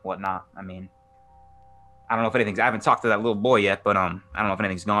whatnot. I mean, I don't know if I haven't talked to that little boy yet, but I don't know if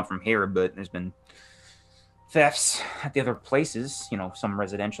anything's gone from here. But there's been thefts at the other places, some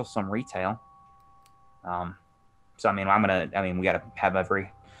residential, some retail. So I mean, we got to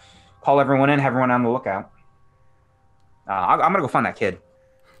call everyone in, have everyone on the lookout. I'm gonna go find that kid.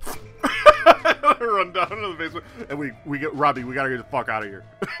 Run down to the basement, and we get Robbie. We gotta get the fuck out of here.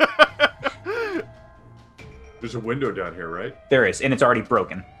 There's a window down here, right? There is, and it's already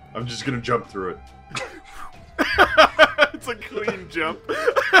broken. I'm just gonna jump through it. It's a clean jump.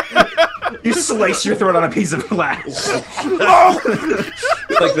 You slice your throat on a piece of glass.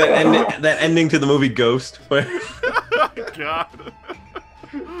 like that ending to the movie Ghost. Where... God.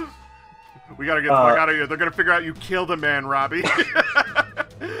 We gotta get the fuck out of here. They're gonna figure out you killed a man, Robbie.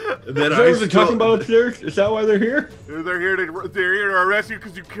 And then Is that what they're talking about upstairs? Is that why they're here? They're here to arrest you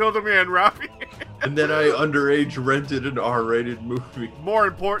because you killed a man, Robbie. And then I underage rented an R-rated movie. More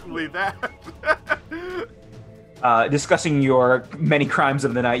importantly, that. Discussing your many crimes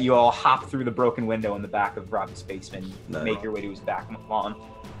of the night, you all hop through the broken window in the back of Robbie's basement and make your way to his back lawn.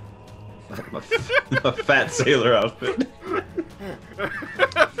 A fat sailor outfit.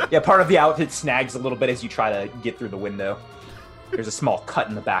 Yeah, part of the outfit snags a little bit as you try to get through the window. There's a small cut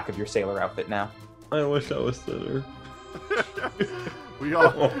in the back of your sailor outfit now. I wish I was thinner.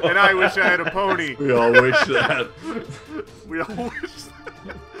 And I wish I had a pony. We all wish that. We all wish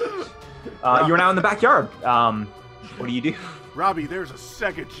that. You're now in the backyard. What do you do? Robbie, there's a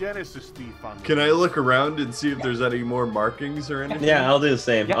Sega Genesis thief on there. Can I look around and see if there's any more markings or anything? Yeah, I'll do the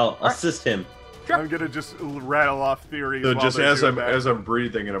same. Yeah, I'll assist him. Sure. I'm gonna just rattle off theories. So while just they're as doing I'm that.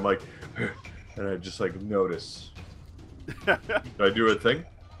 breathing and I'm like, and I just like notice. Do I do a thing?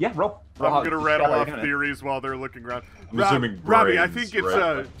 Yeah, roll. I'm gonna rattle off theory. theories while they're looking around. I'm assuming Robbie, I brains, think it's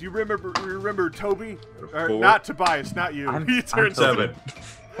right? do you remember Toby? Or, 4? not Tobias, not you. He turned 7.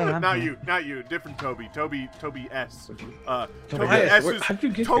 Not you, different Toby. Toby S. Toby Tobias, S. how'd you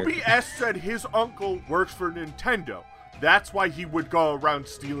get Toby here? S. said his uncle works for Nintendo. That's why he would go around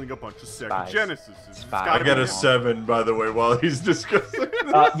stealing a bunch of Sega Spies. Genesis. It's Spies. gotta I got be a him. 7, by the way, while he's discussing.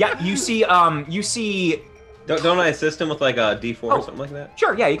 Yeah, you see. Don't I assist him with like a D4 or Oh. something like that?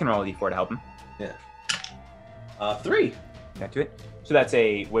 Sure, yeah, you can roll a d4 to help him. Yeah. 3. Got to it. So that's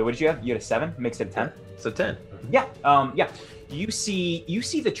a wait. What did you have? You had a 7. Makes it a 10. So 10. Yeah. Yeah. You see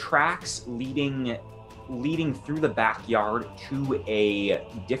the tracks leading through the backyard to a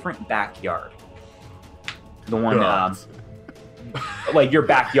different backyard. The one God. like your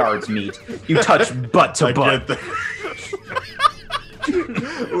backyards meet. You touch butt to I butt. get that.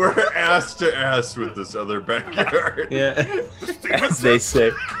 We're ass to ass with this other backyard. Yeah. As they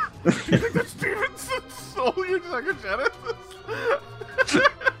say. You think that Stevenson stole your Sega Genesis?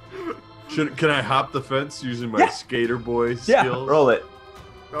 Can I hop the fence using my skater boy skills? Yeah, roll it.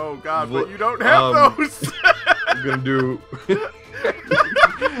 Oh God, but you don't have those. I'm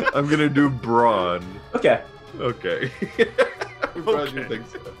gonna do brawn. Okay. Okay. I'm glad you think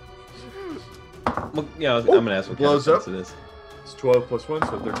so. Well, yeah, I'm gonna ask what kind of Blows up. sense it is. It's 12 plus 1,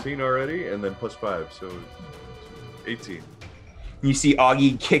 so 13 already, and then plus 5, so 18. You see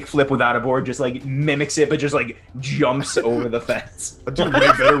Augie kickflip without a board, just like mimics it, but just like jumps over the fence. I do way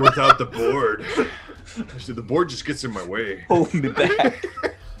better without the board. Actually, the board just gets in my way. Holding it back.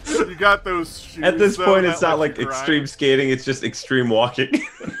 You got those shoes. At this though, point, that it's not let like you grind. extreme skating; it's just extreme walking.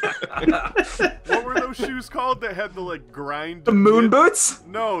 What were those shoes called that had the like grind? The moon boots?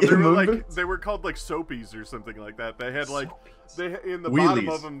 No, The they were moon like boots? they were called like soapies or something like that. They had like in the Wheelies. bottom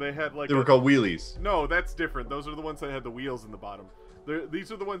of them they had like They were called wheelies. No, that's different. Those are the ones that had the wheels in the bottom.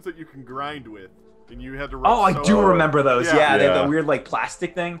 These are the ones that you can grind with, and you had to. Oh, I do remember those. Yeah, they had Yeah. the weird like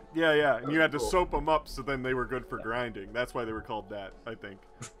plastic thing. Yeah, and you had to soap them up so then they were good for grinding. That's why they were called that. I think.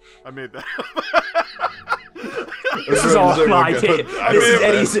 I made that. This is all my take. This is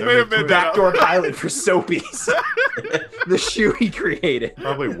Eddie's may have made that backdoor pilot for Soapies. The shoe he created.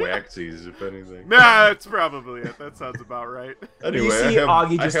 Probably waxies, if anything. Nah, that's probably it. That sounds about right. Anyway, You see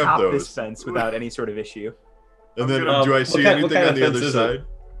Augie I just have hop those. this fence without any sort of issue. And then, I'm do I what see kind- anything what kind on of the fence other is side? it?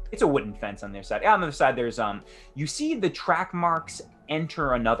 It's a wooden fence on their side. On the other side, there's you see the track marks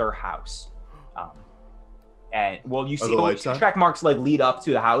enter another house. And well, you Are see the lights on? track marks like lead up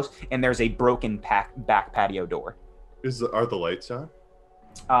to the house, and there's a broken back patio door. Are the lights on?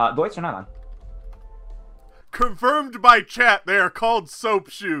 The lights are not on. Confirmed by chat, they are called soap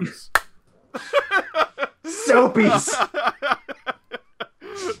shoes. Soapies.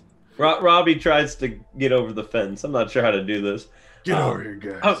 Robbie tries to get over the fence. I'm not sure how to do this. Get over here,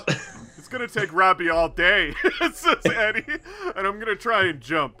 guys. It's gonna take Robbie all day, says Eddie, and I'm gonna try and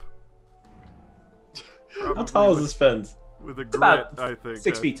jump. How tall is this fence? With a It's grit, about I think.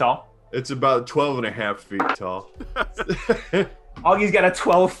 6 feet tall. It's about 12 and a half feet tall. Augie's got a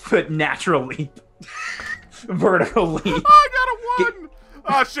 12-foot natural leap. Vertical leap. I got a 1!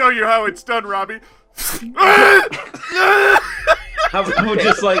 I'll show you how it's done, Robbie. I would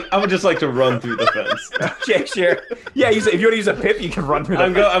just like to run through the fence. Okay, sure. Yeah, if you want to use a pip, you can run through the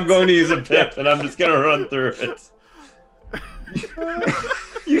I'm going to use a pip, and I'm just gonna run through it.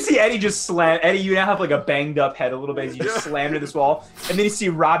 You see Eddie just slam. Eddie, you now have like a banged up head a little bit as you just slam into this wall, and then you see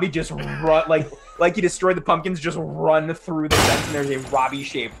Robbie just run like he destroyed the pumpkins, just run through the fence, and there's a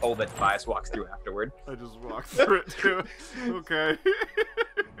Robbie-shaped hole that Tobias walks through afterward. I just walked through it too. Okay.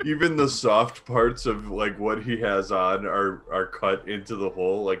 Even the soft parts of like what he has on are cut into the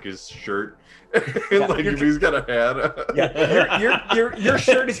hole, like his shirt. Yeah, like if he's got a hat. Yeah, your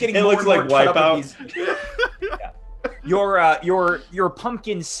shirt is getting It more looks and more like cut up with Wipeout. these- Yeah. Your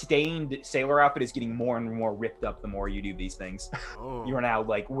pumpkin stained sailor outfit is getting more and more ripped up the more you do these things. Oh. You are now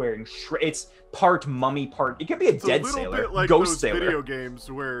like wearing it's part mummy, part it could be a It's dead a little sailor, bit like ghost those sailor. video games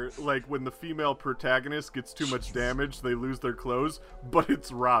where, like, when the female protagonist gets too much damage, they lose their clothes, but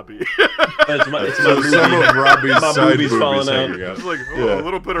it's Robbie. It's my So some of Robbie's My side boobies boobies falling out. hanging out. It's like, Yeah. a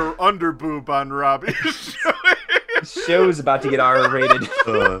little bit of under boob on Robbie. The show's about to get R-rated.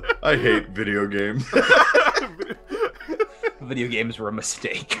 I hate video games. Video games were a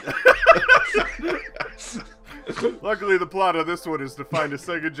mistake. Luckily, the plot of this one is to find a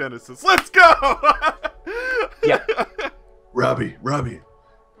Sega Genesis. Let's go! Yeah. Robbie,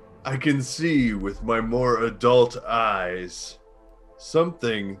 I can see with my more adult eyes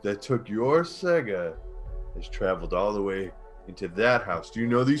something that took your Sega has traveled all the way into that house. Do you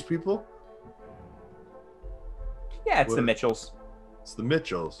know these people? Yeah, it's What? the Mitchells. It's the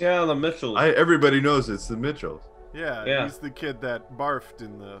Mitchells. Yeah, the Mitchells. Everybody knows it's the Mitchells. Yeah, he's the kid that barfed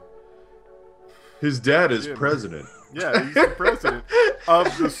in the... His dad is Yeah. president. Yeah, he's the president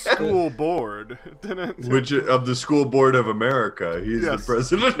of the school board. Which of the School Board of America. He's Yes. the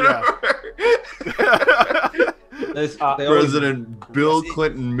president. Yeah. They President Bill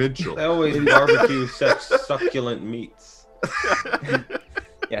Clinton Mitchell. always barbecue such succulent meats.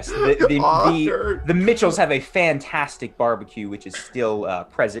 Yes, Author. the Mitchells have a fantastic barbecue, which is still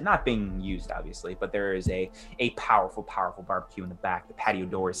present, not being used, obviously, but there is a powerful, powerful barbecue in the back. The patio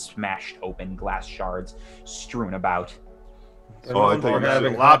door is smashed open, glass shards strewn about. Oh, I We're think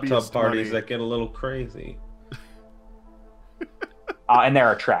having hot lobbyist tub parties money. that get a little crazy. And there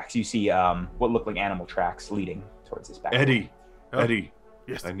are tracks. You see what look like animal tracks leading towards this back. Eddie, Huh? Eddie,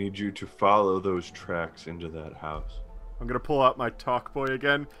 Yes. I need you to follow those tracks into that house. I'm gonna pull out my talk boy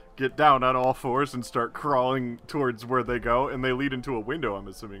again, get down on all fours, and start crawling towards where they go, and they lead into a window, I'm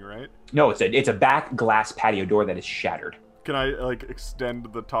assuming, right? No, it's a back glass patio door that is shattered. Can I, like, extend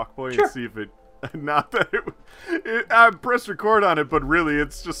the talk boy Sure. and see if it... Not that I press record on it, but really,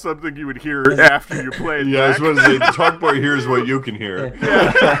 it's just something you would hear after you play it Yeah, I was back. about to say, the talk boy hears what you can hear.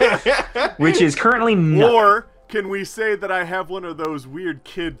 Which is currently not. Or can we say that I have one of those weird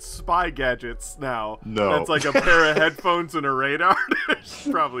kid spy gadgets now? No. That's like a pair of headphones and a radar?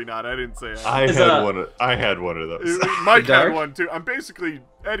 Probably not. I didn't say I Is had that- one of those. Mike had Dark? one too. I'm basically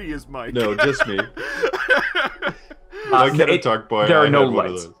Eddie is Mike. No, just me. Mike had a talk boy. there are I no had one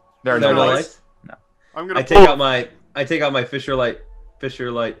of lights. those. There are No no lights? lights. I'm gonna I take out my Fisher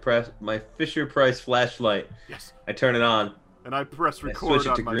Price flashlight. Yes. I turn it on. And I press switch record it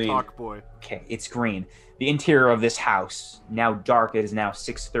on to my green. talk boy. Okay, it's green. The interior of this house, now dark, it is now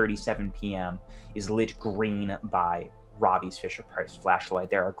 6:37 p.m., is lit green by Robbie's Fisher Price flashlight.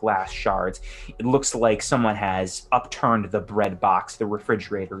 There are glass shards. It looks like someone has upturned the bread box. The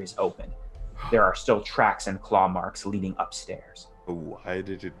refrigerator is open. There are still tracks and claw marks leading upstairs. Why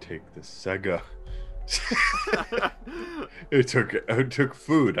did it take the Sega? It took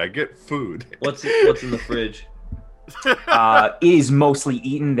food. I get food. What's in the fridge? It is mostly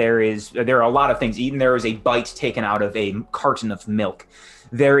eaten. There are a lot of things eaten. There is a bite taken out of a carton of milk.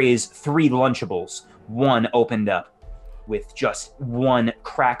 There is 3 Lunchables, one opened up with just one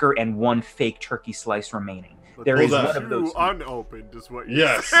cracker and one fake turkey slice remaining. But There is hold one on. of those. Unopened is what you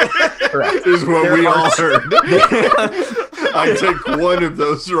Yes, Correct. is what There we are- all heard. I take one of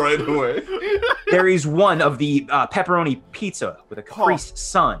those right away. There is one of the pepperoni pizza with a Caprice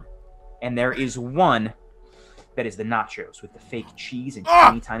Sun, and there is one that is the nachos with the fake cheese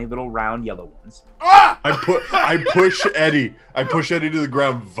and tiny little round yellow ones. I push Eddie. I push Eddie to the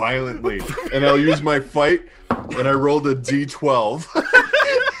ground violently, and I'll use my fight. And I rolled a D12.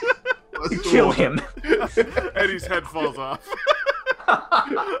 You kill him. Eddie's head falls off.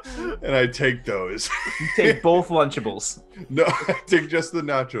 And I take those. You take both Lunchables. No, I take just the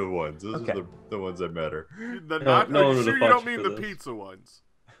nacho ones. Those Okay. are the ones that matter. The No, not, no are one you would sure have you don't fought you mean for the this. pizza ones?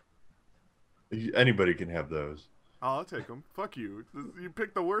 Anybody can have those. Oh, I'll take them. Fuck you. You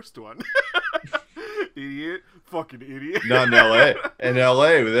picked the worst one. Idiot. Fucking idiot. Not in LA. In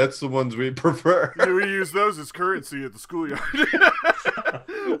LA, that's the ones we prefer. We use those as currency at the schoolyard.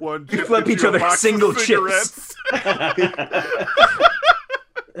 One You chip flip into each a other box of single chips. cigarettes.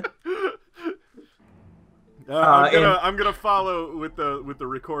 I'm gonna follow with the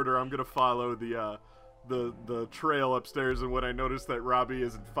recorder. I'm gonna follow the trail upstairs, and when I notice that Robbie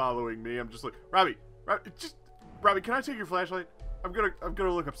isn't following me, I'm just like, Robbie, can I take your flashlight? I'm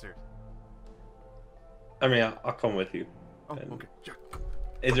gonna look upstairs. I mean, I'll come with you. Oh, okay. Sure.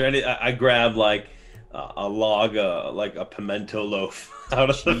 Is there any? I grab like a log, like a pimento loaf out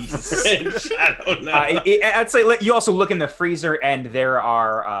of the fridge. I don't know. I'd say you also look in the freezer, and there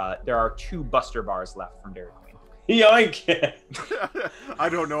are 2 Buster bars left from Dairy Queen. Yoink! I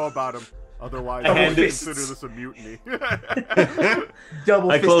don't know about him. Otherwise, I I would this... consider this a mutiny.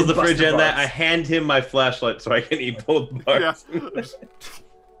 Double. I close the Buster fridge and bars. I hand him my flashlight so I can eat both bars. Yeah.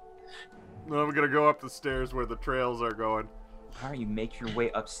 Then I'm gonna go up the stairs where the trails are going. All right, you make your way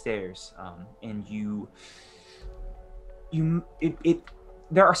upstairs, and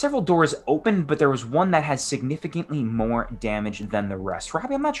there are several doors open, but there was one that has significantly more damage than the rest.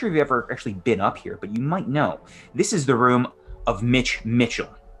 Robbie, I'm not sure if you've ever actually been up here, but you might know. This is the room of Mitch Mitchell.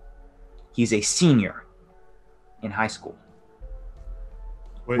 He's a senior in high school.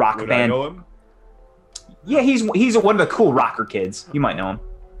 Wait, rock would band. I know him? Yeah, he's one of the cool rocker kids. You might know him.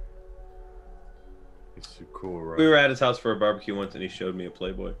 He's so cool, right? We were at his house for a barbecue once, and he showed me a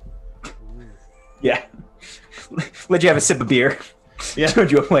Playboy. Yeah. Let you have a sip of beer. Yeah.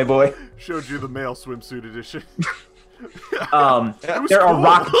 Showed you a Playboy. Showed you the male swimsuit edition. There are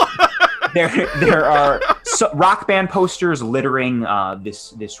rock. There are rock band posters littering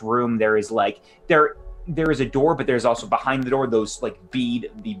this room. There is there is a door, but there's also behind the door those the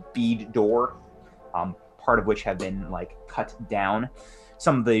bead door, part of which have been cut down.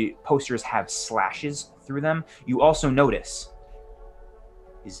 Some of the posters have slashes through them. You also notice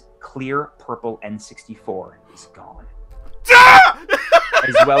his clear purple N64 is gone,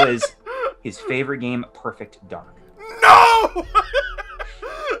 as well as his favorite game, Perfect Dark. No!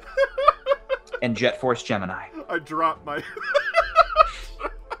 And Jet Force Gemini. I dropped my...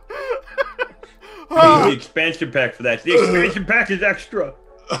 The expansion pack for that. The expansion pack is extra.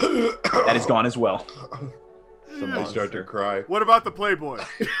 That is gone as well. I start to cry. What about the Playboy?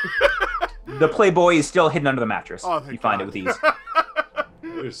 The Playboy is still hidden under the mattress. Oh, thank you find God. it with ease.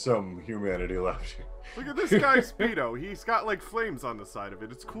 There's some humanity left. Look at this guy's Speedo. He's got flames on the side of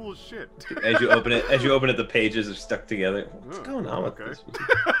it. It's cool as shit. As you open it, the pages are stuck together. What's going on with this?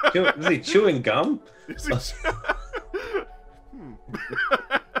 Is he chewing gum? Is he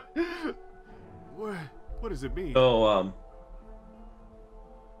What does it mean? Oh,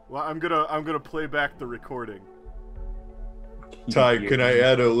 Well, I'm gonna play back the recording. Ty, can I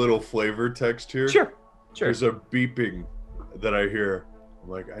add a little flavor text here? Sure. There's a beeping that I hear. I'm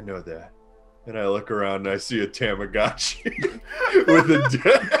like, I know that. And I look around and I see a Tamagotchi with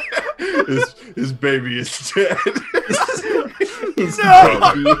his baby is dead. His No!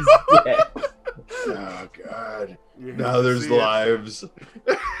 baby is dead. Oh God. You hate Now to there's see lives.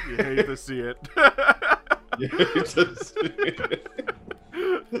 It. You hate to see it. You hate to see it.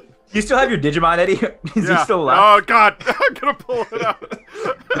 You still have your Digimon, Eddie? Is he still alive? Oh God! I'm gonna pull it out.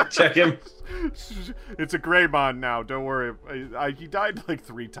 check him. It's a Greymon now. Don't worry. He died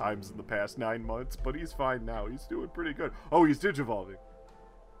 3 times in the past 9 months, but he's fine now. He's doing pretty good. Oh, he's digivolving.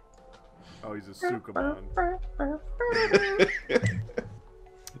 Oh, he's a Sukamon.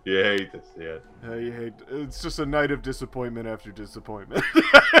 You hate to see it. You hate. It's just a night of disappointment after disappointment.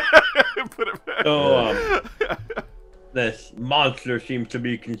 Put it back. Oh, this monster seems to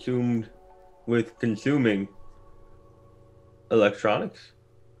be consumed with consuming electronics.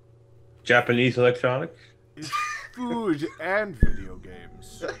 Japanese electronics. It's food and video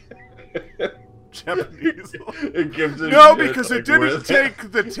games. Japanese. It gives it No, shit, because it where didn't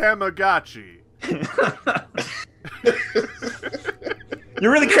take the Tamagotchi.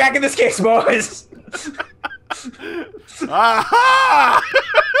 You're really cracking this case, boys. Aha!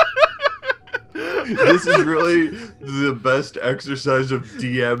 This is really the best exercise of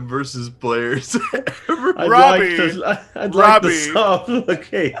DM versus players ever. Robbie, I'd like to solve the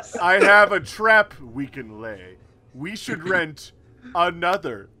case. I have a trap we can lay. We should rent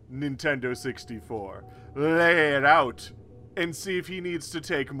another Nintendo 64. Lay it out and see if he needs to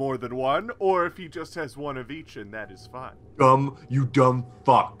take more than one, or if he just has one of each, and that is fine. You dumb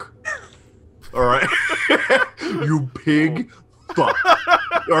fuck. All right? You pig fuck.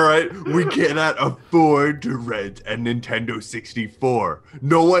 All right? We cannot afford to rent a Nintendo 64.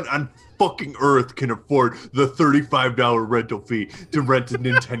 No one on fucking earth can afford the $35 rental fee to rent a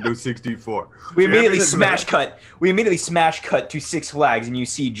Nintendo 64. We immediately smash cut to Six Flags, and you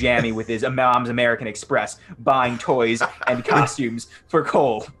see Jammy with his Mom's American Express buying toys and costumes for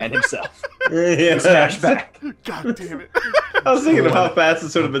Cole and himself. Yeah. Smash back. God damn it. I was thinking of how fast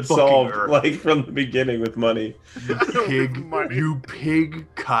this would have been Fucking solved, Earth. like from the beginning with money. Pig, Money. you pig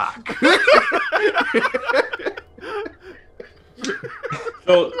cock.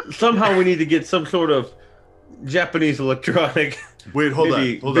 So somehow we need to get some sort of Japanese electronic Wait, hold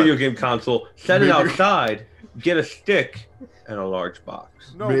maybe on. Hold video on. game console, set it Maybe- outside, get a stick, and a large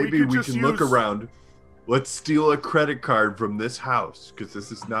box. No, Maybe we just can look use- around. Let's steal a credit card from this house because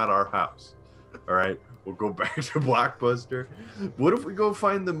this is not our house. All right, we'll go back to Blockbuster. What if we go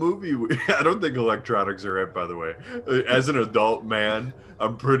find the movie? I don't think electronics are it, by the way. As an adult man,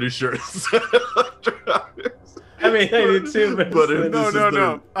 I'm pretty sure it's electronics. I mean, I did too, but But No, This no, is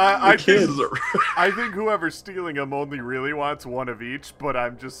no. the- I This think is a- I think whoever's stealing them only really wants one of each, but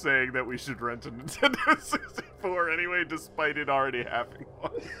I'm just saying that we should rent a Nintendo 64 anyway, despite it already having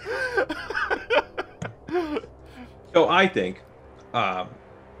one. So I think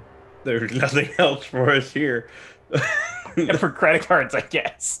there's nothing else for us here. And for credit cards, I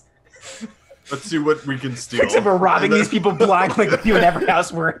guess. Let's see what we can steal. Except for robbing these people blind like we do in every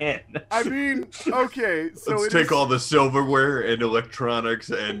house we're in. I mean, okay, so Let's it take is- all the silverware and electronics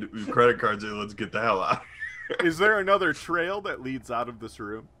and credit cards and let's get the hell out. Is there another trail that leads out of this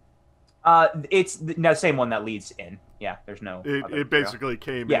room? It's the same one that leads in. Yeah, there's no. other It trail. basically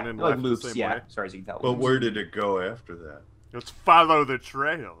came Yeah, in and like left loops. the same Yeah, way. as far as you can tell. But loops. where did it go after that? Let's follow the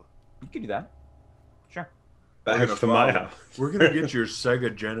trail. You could do that. Sure. We're Back gonna to my follow. house. We're gonna get your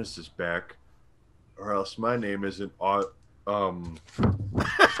Sega Genesis back, or else my name isn't what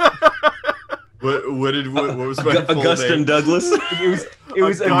was my full Augustine name? Douglas. It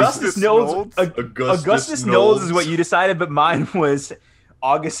was Augustus Knowles. Augustus Knowles is what you decided, but mine was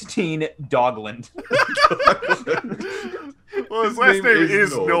Augustine Dogland. Well, his last name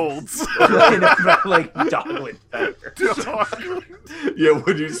is Knowles. Like Dogland. Dogland. Yeah,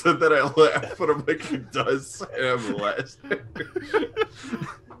 when you said that, I laughed, but I'm like, he does have a last name.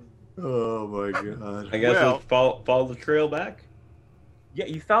 Oh my god. I guess Well- let's follow the trail back. Yeah,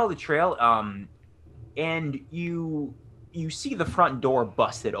 you follow the trail, and you see the front door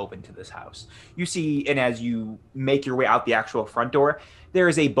busted open to this house. You see, and as you make your way out the actual front door, there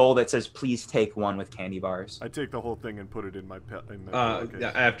is a bowl that says, "Please take one," with candy bars. I take the whole thing and put it in my okay.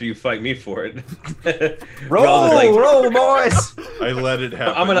 After you fight me for it. Roll, Like, roll, boys! I let it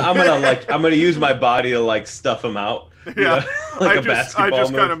happen. I'm gonna use my body to like stuff him out. you Yeah, know, like I a just basketball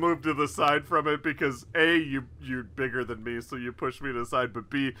kind of move. moved to the side from it because A, you're bigger than me, so you pushed me to the side, but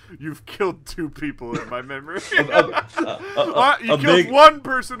B, you've killed 2 people in my memory. You killed big- one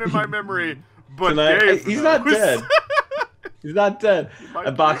person in my memory, but Dave, He's not was- dead. He's not dead. might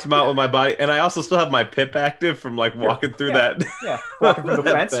I boxed him out with my body, and I also still have my pip active from like walking through Yeah. that. Yeah, walking from the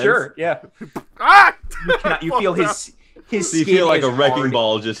That fence. fence. Sure, yeah. Ah! You feel his So you skin feel like is a wrecking hard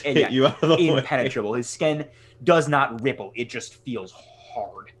ball just and hit you out of the way. impenetrable. His skin does not ripple; it just feels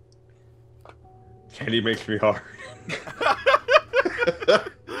hard. Candy makes me hard.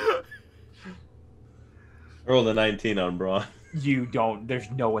 Roll the 19 on Braun. You don't. There's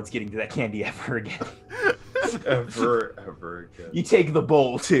no one's getting to that candy ever again. ever again. You take the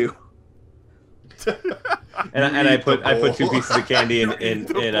bowl too. And I eat the put 2 bowl. pieces of candy in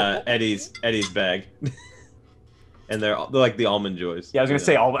The bowl. Eddie's bag. And they're like the almond joys. Yeah, I was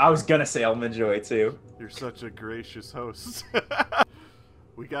gonna say almond joy too. You're such a gracious host.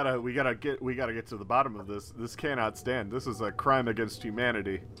 we gotta get to the bottom of this. This cannot stand. This is a crime against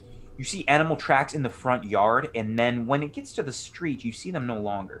humanity. You see animal tracks in the front yard, and then when it gets to the street, you see them no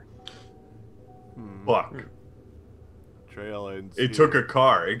longer. Fuck. Trail ends. It took a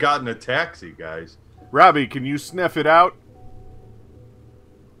car. It got in a taxi, guys. Robbie, can you sniff it out?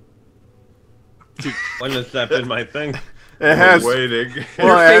 When has that been my thing? It has. waiting. Well,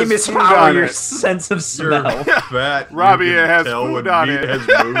 Your it has famous food power, on your it. sense of You're smell. fat. Robbie, You can it has tell food when on meat it.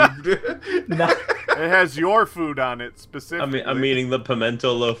 has moved. No. It has your food on it specifically. I'm eating the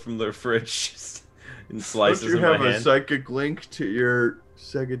pimento loaf from the fridge in Don't slices you in my have a hand. psychic link to your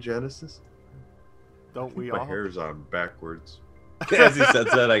Sega Genesis? Don't we My all? hair's on backwards. As he says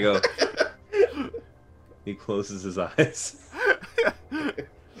that, I go. He closes his eyes.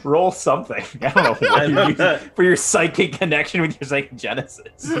 Roll something. I don't know what you're using for your psychic connection with your psychic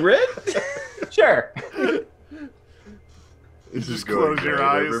genesis. Grit? Sure. This Just is going close your great,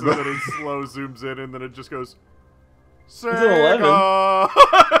 eyes and everybody. then it slow zooms in and then it just goes. an 11.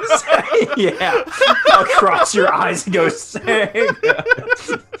 Sega! Yeah. Across your eyes and go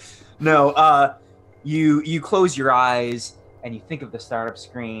Sega. No, you close your eyes and you think of the startup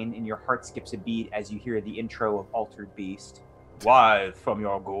screen and your heart skips a beat as you hear the intro of Altered Beast. Live from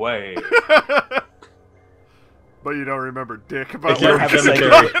your grave. But you don't remember dick about You don't where have a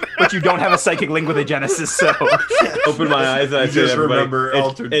psychic, but you don't have a psychic link with a Genesis, so Open my eyes and I You say just to everybody, remember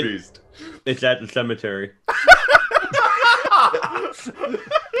Altered Beast. It's at the cemetery.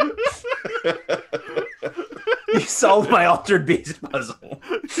 you solved my Altered Beast puzzle.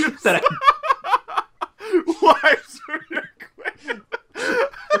 That Why so quick?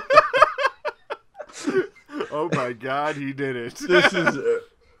 Oh my god, he did it. This is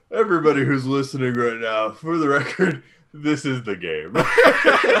everybody who's listening right now. For the record, this is the game.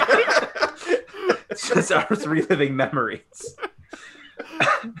 it's just our reliving memories.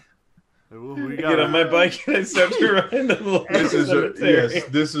 We Get on my bike and I start to run into the local cemetery. Yes,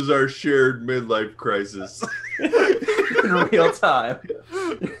 this is our shared midlife crisis. In real time.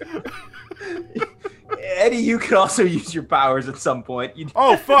 Eddie, you can also use your powers at some point.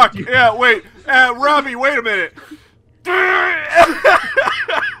 Oh fuck! Yeah, wait, Robbie, wait a minute.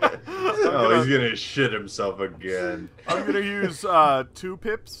 Oh, he's gonna shit himself again. I'm gonna use 2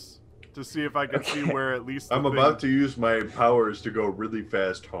 pips to see if I can see where at least. I'm about to use my powers to go really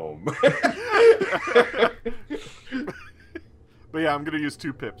fast home. But yeah, I'm gonna use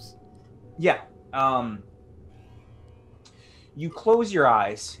 2 pips. Yeah. You close your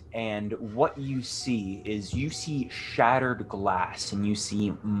eyes, and what you see is you see shattered glass, and you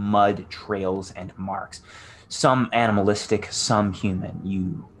see mud trails and marks. Some animalistic, some human.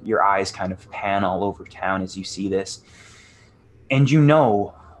 Your eyes kind of pan all over town as you see this. And you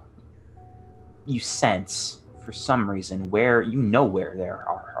sense, for some reason, where there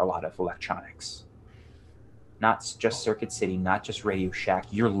are a lot of electronics. Not just Circuit City, not just Radio Shack,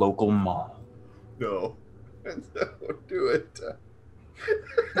 your local mall. No. Don't do it.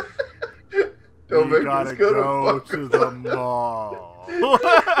 Don't We make us gotta go to the mall.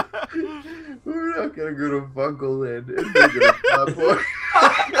 We're not gonna go to Funkoland and make it a popcorn.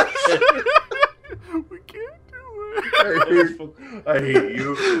 We can't do it. I hate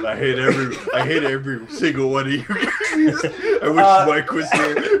you. I hate every single one of you guys. I wish Mike was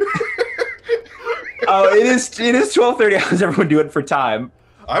here. It is 12:30. How's everyone doing for time?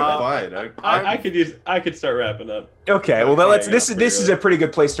 I'm fine. I could start wrapping up. Okay, well then this is a pretty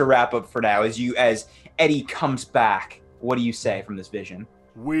good place to wrap up for now. As Eddie comes back, what do you say from this vision?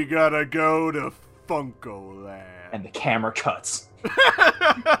 We gotta go to Funkoland. And the camera cuts.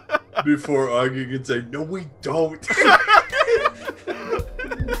 Before Augie can say, no, we don't.